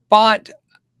I bought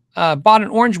an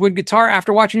orange wood guitar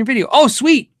after watching your video. Oh,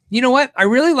 sweet. You know what? I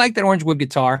really like that orange wood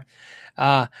guitar.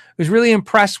 Was really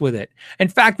impressed with it. In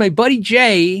fact, my buddy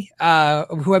Jay,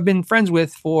 who I've been friends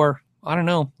with for, I don't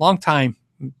know, long time.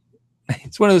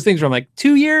 It's one of those things where I'm like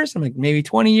 2 years. I'm like maybe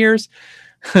 20 years.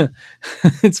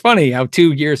 It's funny how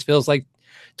 2 years feels like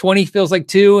 20 feels like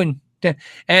 2.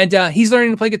 And he's learning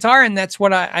to play guitar, and that's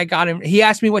what I got him. He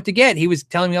asked me what to get. He was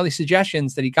telling me all these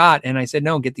suggestions that he got, and I said,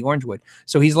 no, get the orange wood.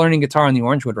 So he's learning guitar on the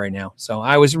orange wood right now. So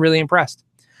I was really impressed.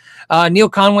 Neil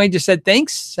Conway just said,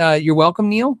 thanks. You're welcome,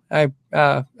 Neil. I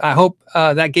hope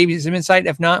that gave you some insight.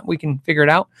 If not, we can figure it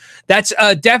out. That's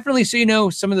definitely, so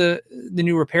some of the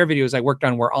new repair videos I worked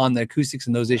on were on the acoustics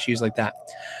and those issues like that.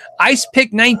 Ice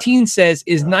Pick 19 says,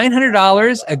 is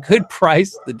 $900 a good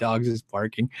price? The dogs is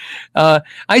barking.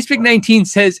 Ice Pick 19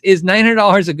 says, is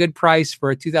 $900 a good price for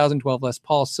a 2012 Les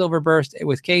Paul Silverburst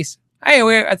with case? Hey,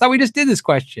 I thought we just did this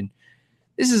question.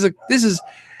 Well,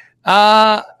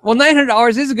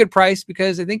 $900 is a good price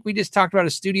because I think we just talked about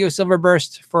a Studio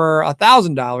Silverburst for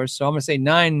 $1,000. So I'm going to say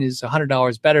 $9 is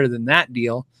 $100 better than that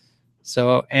deal.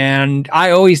 So, and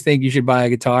I always think you should buy a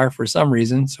guitar for some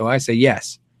reason. So I say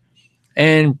yes.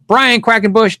 And Brian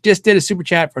Quackenbush just did a super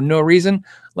chat for no reason.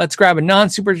 Let's grab a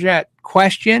non-super chat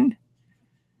question.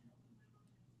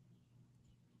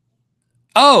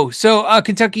 Oh, so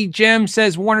Kentucky Jim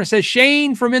says, Warner says,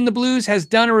 Shane from In the Blues has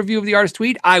done a review of the Artist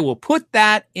Tweed. I will put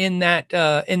that in that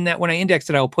when I index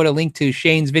it, I will put a link to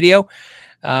Shane's video.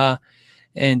 And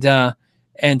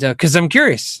because I'm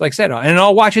curious, like I said, and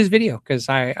I'll watch his video because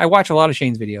I watch a lot of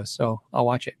Shane's videos, so I'll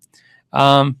watch it.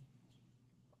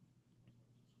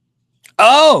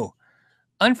 Oh,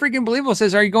 Unfreaking Believable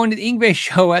says, are you going to the Yngwie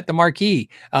show at the Marquee?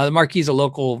 The Marquee is a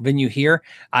local venue here.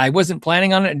 I wasn't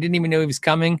planning on it. I didn't even know he was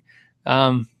coming.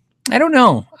 I don't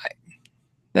know.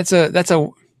 I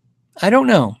don't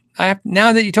know.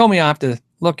 Now that you told me, I'll have to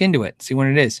look into it, see when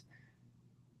it is.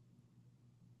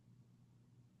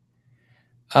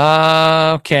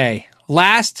 Okay.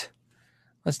 Let's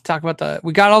talk about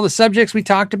we got all the subjects we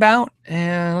talked about,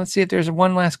 and let's see if there's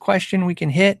one last question we can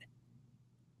hit.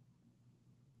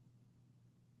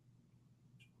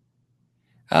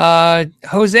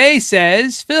 Jose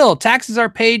says, Phil, taxes are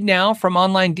paid now from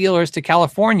online dealers to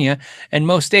California and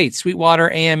most states,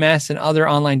 Sweetwater, AMS, and other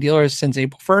online dealers since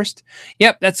April 1st.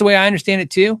 Yep, that's the way I understand it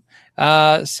too.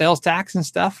 Sales tax and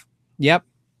stuff. Yep.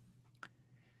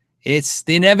 It's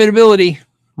the inevitability,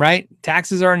 right?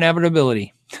 Taxes are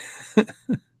inevitability.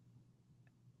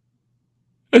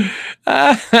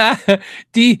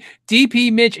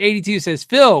 DP Mitch 82 says,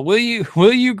 Phil, will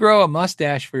you grow a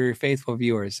mustache for your faithful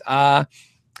viewers?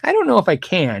 I don't know if I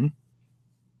can.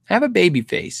 I have a baby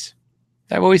face.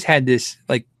 I've always had this,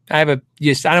 I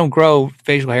don't grow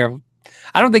facial hair.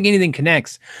 I don't think anything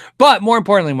connects, but more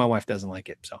importantly, my wife doesn't like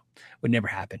it. So it would never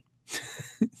happen.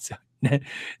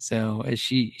 so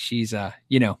she's,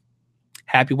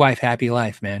 Happy wife, happy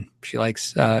life, man. She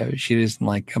doesn't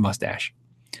like a mustache.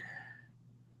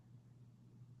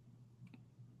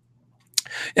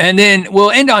 And then we'll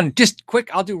end on just quick.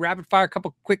 I'll do a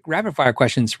couple quick rapid fire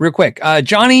questions real quick.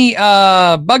 Johnny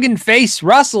Buggin Face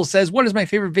Russell says, what is my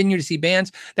favorite venue to see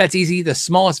bands? That's easy. The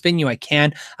smallest venue I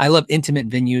can. I love intimate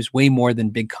venues way more than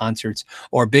big concerts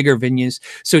or bigger venues.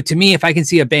 So to me, if I can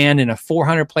see a band in a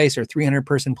 400 place or 300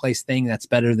 person place thing, that's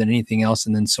better than anything else.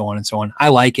 And then so on and so on. I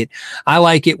like it. I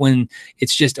like it when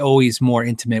it's just always more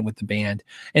intimate with the band.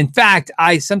 In fact,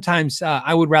 I sometimes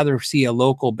I would rather see a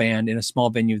local band in a small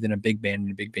venue than a big band in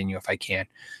a big venue if I can.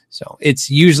 So it's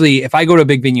usually, if I go to a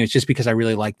big venue, it's just because I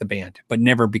really like the band, but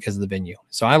never because of the venue.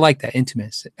 So I like that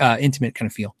intimate kind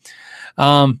of feel.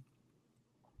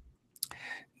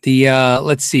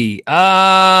 Let's see.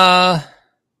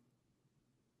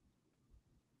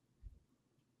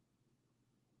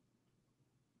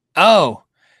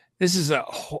 This is a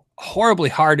horribly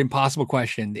hard, impossible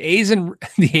question. The Asian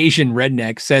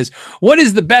redneck says, what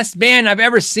is the best band I've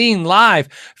ever seen live?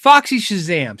 Foxy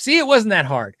Shazam. See, it wasn't that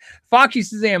hard. Foxy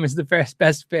Shazam is the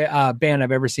best band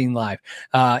I've ever seen live.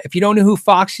 If you don't know who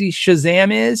Foxy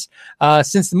Shazam is,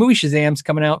 since the movie Shazam's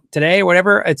coming out today or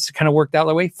whatever, it's kind of worked out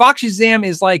that way. Foxy Shazam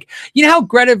is like, you know how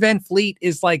Greta Van Fleet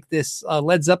is like this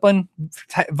Led Zeppelin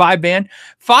vibe band?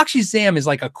 Foxy Shazam is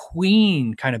like a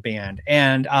Queen kind of band.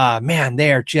 And man,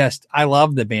 they are just, I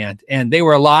love the band. And they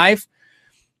were alive.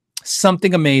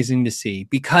 Something amazing to see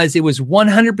because it was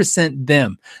 100%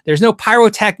 them. There's no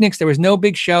pyrotechnics. There was no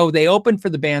big show. They opened for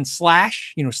the band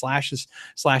Slash, Slash is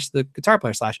the guitar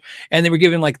player Slash. And they were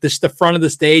given like this, the front of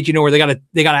the stage, where they got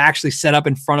to actually set up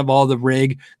in front of all the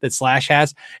rig that Slash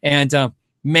has. And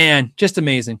man, just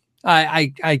amazing.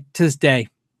 I to this day,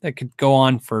 I could go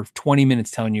on for 20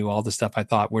 minutes telling you all the stuff I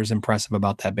thought was impressive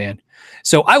about that band.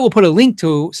 So I will put a link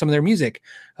to some of their music,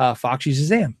 Foxy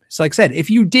Shazam. So like I said, if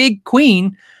you dig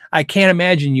Queen, I can't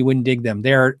imagine you wouldn't dig them.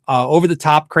 They're over the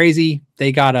top crazy.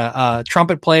 They got a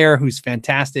trumpet player who's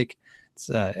fantastic,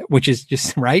 which is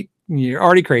just right. You're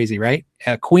already crazy, right?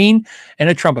 A Queen and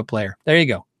a trumpet player. There you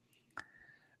go.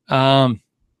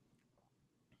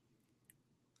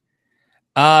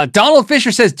 Donald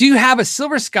Fisher says, do you have a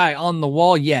Silver Sky on the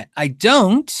wall yet? I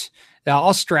don't.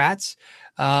 All Strats.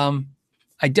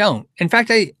 I don't. In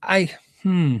fact, I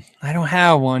don't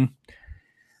have one.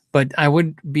 But I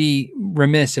would be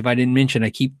remiss if I didn't mention I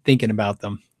keep thinking about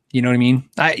them. You know what I mean?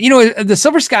 The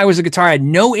Silver Sky was a guitar I had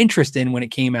no interest in when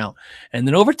it came out. And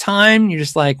then over time, you're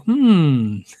just like,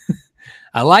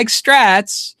 I like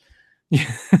Strats.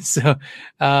 So,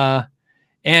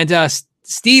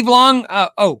 Steve Long,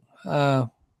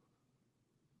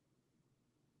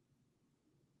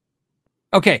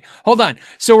 okay, hold on.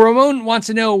 So Ramon wants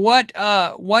to know what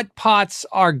pots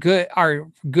are good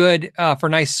for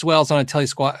nice swells on a Tele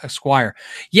Squire.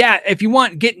 Yeah, if you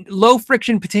get low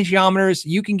friction potentiometers,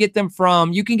 you can get the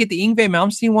Yngwie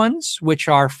Malmsteen ones, which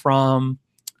are from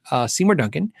Seymour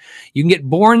Duncan. You can get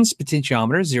Bourne's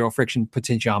potentiometers, zero friction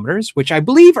potentiometers, which I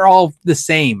believe are all the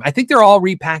same. I think they're all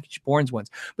repackaged Bourne's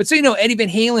ones. But so Eddie Van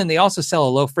Halen, they also sell a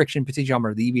low friction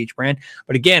potentiometer, the EVH brand.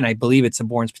 But again, I believe it's a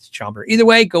Bourne's potentiometer. Either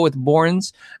way, go with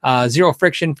Bourne's zero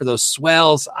friction for those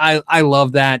swells. I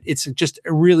love that. It's just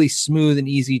really smooth and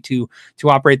easy to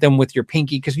operate them with your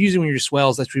pinky, because usually when you're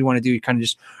swells, that's what you want to do. You kind of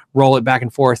just roll it back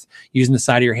and forth using the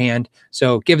side of your hand.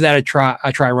 So give that a try,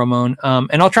 Ramon.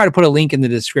 And I'll try to put a link in the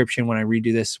description when I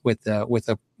redo this with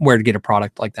where to get a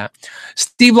product like that.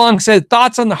 Steve Long said,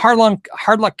 thoughts on the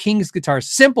Hardlock Kings guitars?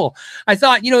 Simple. I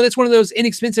thought, that's one of those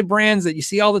inexpensive brands that you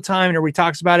see all the time and everybody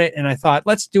talks about it. And I thought,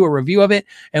 let's do a review of it.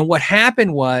 And what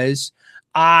happened was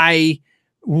I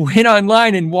went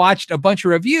online and watched a bunch of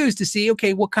reviews to see,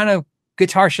 okay, what kind of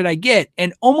guitar should I get?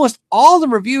 And almost all the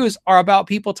reviews are about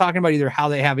people talking about either how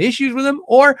they have issues with them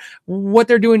or what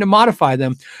they're doing to modify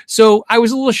them. So I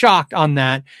was a little shocked on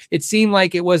that. It seemed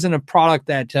like it wasn't a product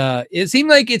that it seemed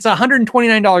like it's a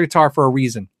 $129 guitar for a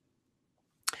reason.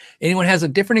 Anyone has a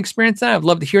different experience than that, I'd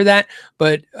love to hear that.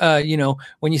 But,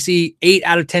 when you see 8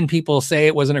 out of 10 people say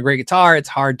it wasn't a great guitar, it's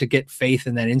hard to get faith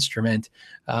in that instrument.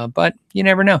 But you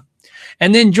never know.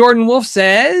 And then Jordan Wolf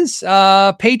says,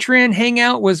 Patreon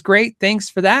hangout was great. Thanks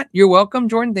for that. You're welcome,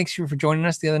 Jordan. Thanks for joining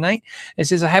us the other night. It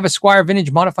says, I have a Squire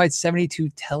Vintage Modified 72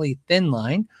 Tele Thin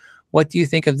Line. What do you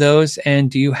think of those? And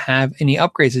do you have any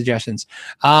upgrade suggestions?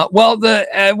 Well,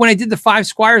 when I did the 5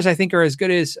 Squires, I think are as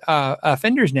good as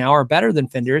Fenders now, or better than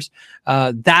Fenders.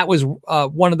 That was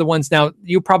one of the ones. Now,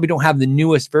 you probably don't have the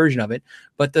newest version of it,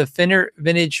 but the Fender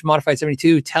Vintage Modified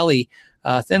 72 Tele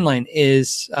Thin Line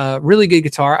is a really good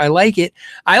guitar. I like it.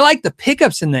 I like the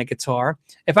pickups in that guitar.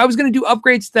 If I was going to do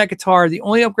upgrades to that guitar, the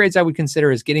only upgrades I would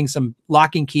consider is getting some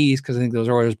locking keys, because I think those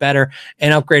are always better,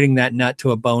 and upgrading that nut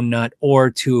to a bone nut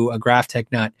or to a Graphtec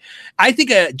nut. I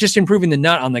think just improving the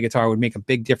nut on the guitar would make a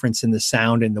big difference in the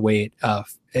sound and the way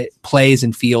it plays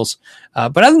and feels.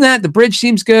 But other than that, the bridge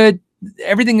seems good.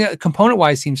 Everything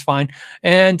component-wise seems fine.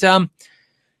 And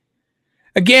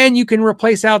again, you can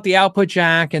replace out the output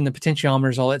jack and the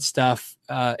potentiometers, all that stuff.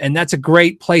 And that's a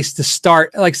great place to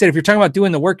start. Like I said, if you're talking about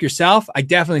doing the work yourself, I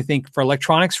definitely think for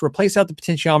electronics, replace out the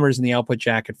potentiometers and the output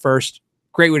jack at first.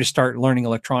 Great way to start learning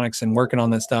electronics and working on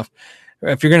that stuff.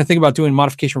 If you're going to think about doing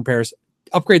modification repairs,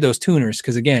 upgrade those tuners,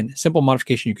 because again, simple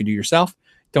modification you can do yourself.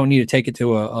 Don't need to take it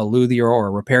to a luthier or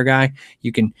a repair guy.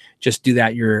 You can just do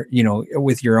that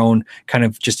with your own kind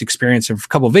of just experience of a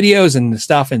couple of videos and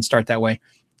stuff, and start that way.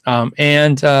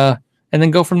 And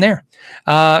then go from there.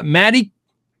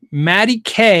 Maddie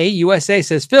K USA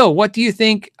says, Phil, what do you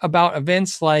think about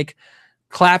events like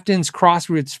Clapton's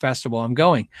Crossroads Festival? I'm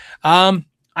going.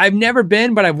 I've never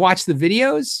been, but I've watched the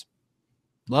videos.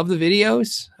 Love the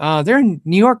videos. They're in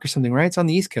New York or something, right? It's on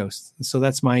the East Coast. So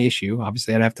that's my issue.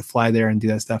 Obviously, I'd have to fly there and do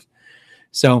that stuff.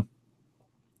 So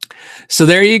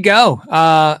there you go.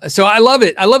 So I love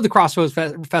it. I love the Crossroads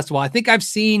Festival. I think I've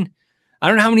seen, I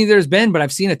don't know how many there's been, but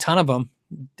I've seen a ton of them.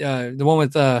 The one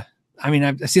with,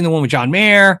 I've seen the one with John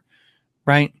Mayer,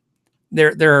 right?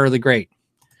 They're really great.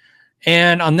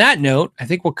 And on that note, I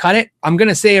think we'll cut it. I'm going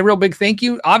to say a real big thank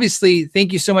you. Obviously,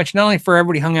 thank you so much, not only for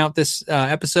everybody who hung out this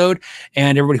episode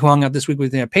and everybody who hung out this week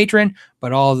with a patron,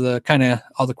 but all the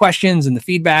questions and the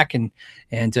feedback, and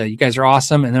you guys are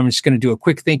awesome. And I'm just going to do a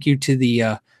quick thank you to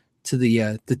the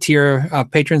tier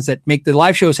patrons that make the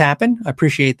live shows happen. I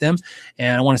appreciate them.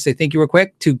 And I want to say thank you real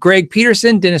quick to Greg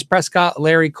Peterson, Dennis Prescott,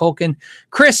 Larry Colkin,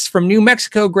 Chris from New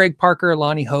Mexico, Greg Parker,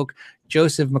 Lonnie Hoke,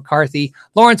 Joseph McCarthy,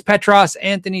 Lawrence Petros,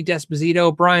 Anthony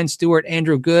Desposito, Brian Stewart,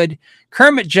 Andrew Good,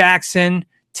 Kermit Jackson,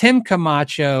 Tim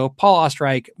Camacho, Paul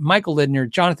Ostreich, Michael Lidner,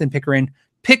 Jonathan Pickering,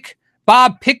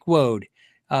 Bob Pickwode,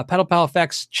 Pedal Pal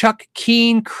Effects, Chuck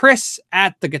Keen, Chris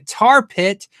at the Guitar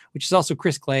Pit, which is also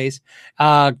Chris Clays,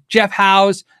 Jeff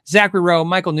Howes, Zachary Rowe,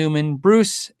 Michael Newman,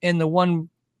 Bruce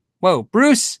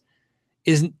Bruce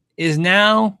is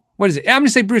now, what is it? I'm going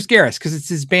to say Bruce Garris because it's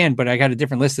his band, but I got a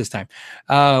different list this time.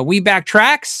 We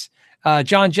Backtracks,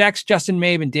 John Jex, Justin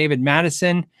Mabe, and David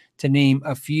Madison, to name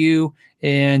a few.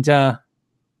 And I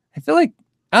feel like,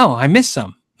 I missed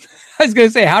some. I was going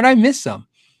to say, how did I miss some?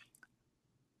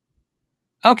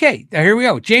 Okay, here we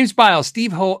go. James Biles,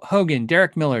 Steve Hogan,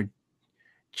 Derek Miller,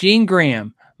 Gene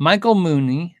Graham, Michael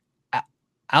Mooney,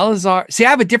 Alazar. See, I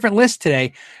have a different list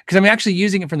today because I'm actually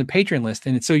using it from the Patreon list.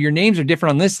 And so your names are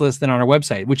different on this list than on our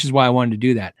website, which is why I wanted to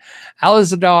do that.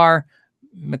 Alazar.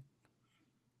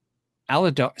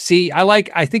 See,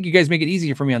 I think you guys make it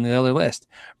easier for me on the other list.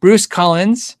 Bruce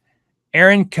Collins,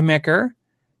 Aaron Kamecker,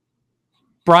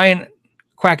 Brian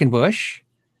Quackenbush,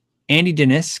 Andy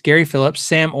Dennis, Gary Phillips,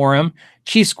 Sam Oram,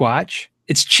 Chief Squatch.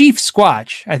 It's Chief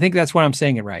Squatch. I think that's what I'm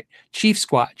saying it right. Chief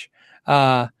Squatch.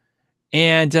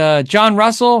 And John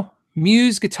Russell,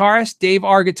 Muse guitarist, Dave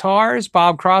R. Guitars,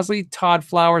 Bob Crosley, Todd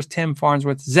Flowers, Tim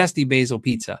Farnsworth, Zesty Basil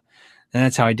Pizza. And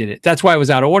that's how I did it. That's why I was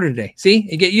out of order today. See,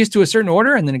 you get used to a certain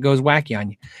order and then it goes wacky on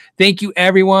you. Thank you,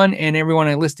 everyone, and everyone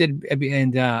I listed.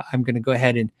 And I'm going to go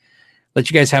ahead and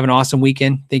let you guys have an awesome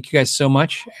weekend. Thank you guys so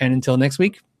much. And until next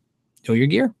week, know your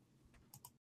gear.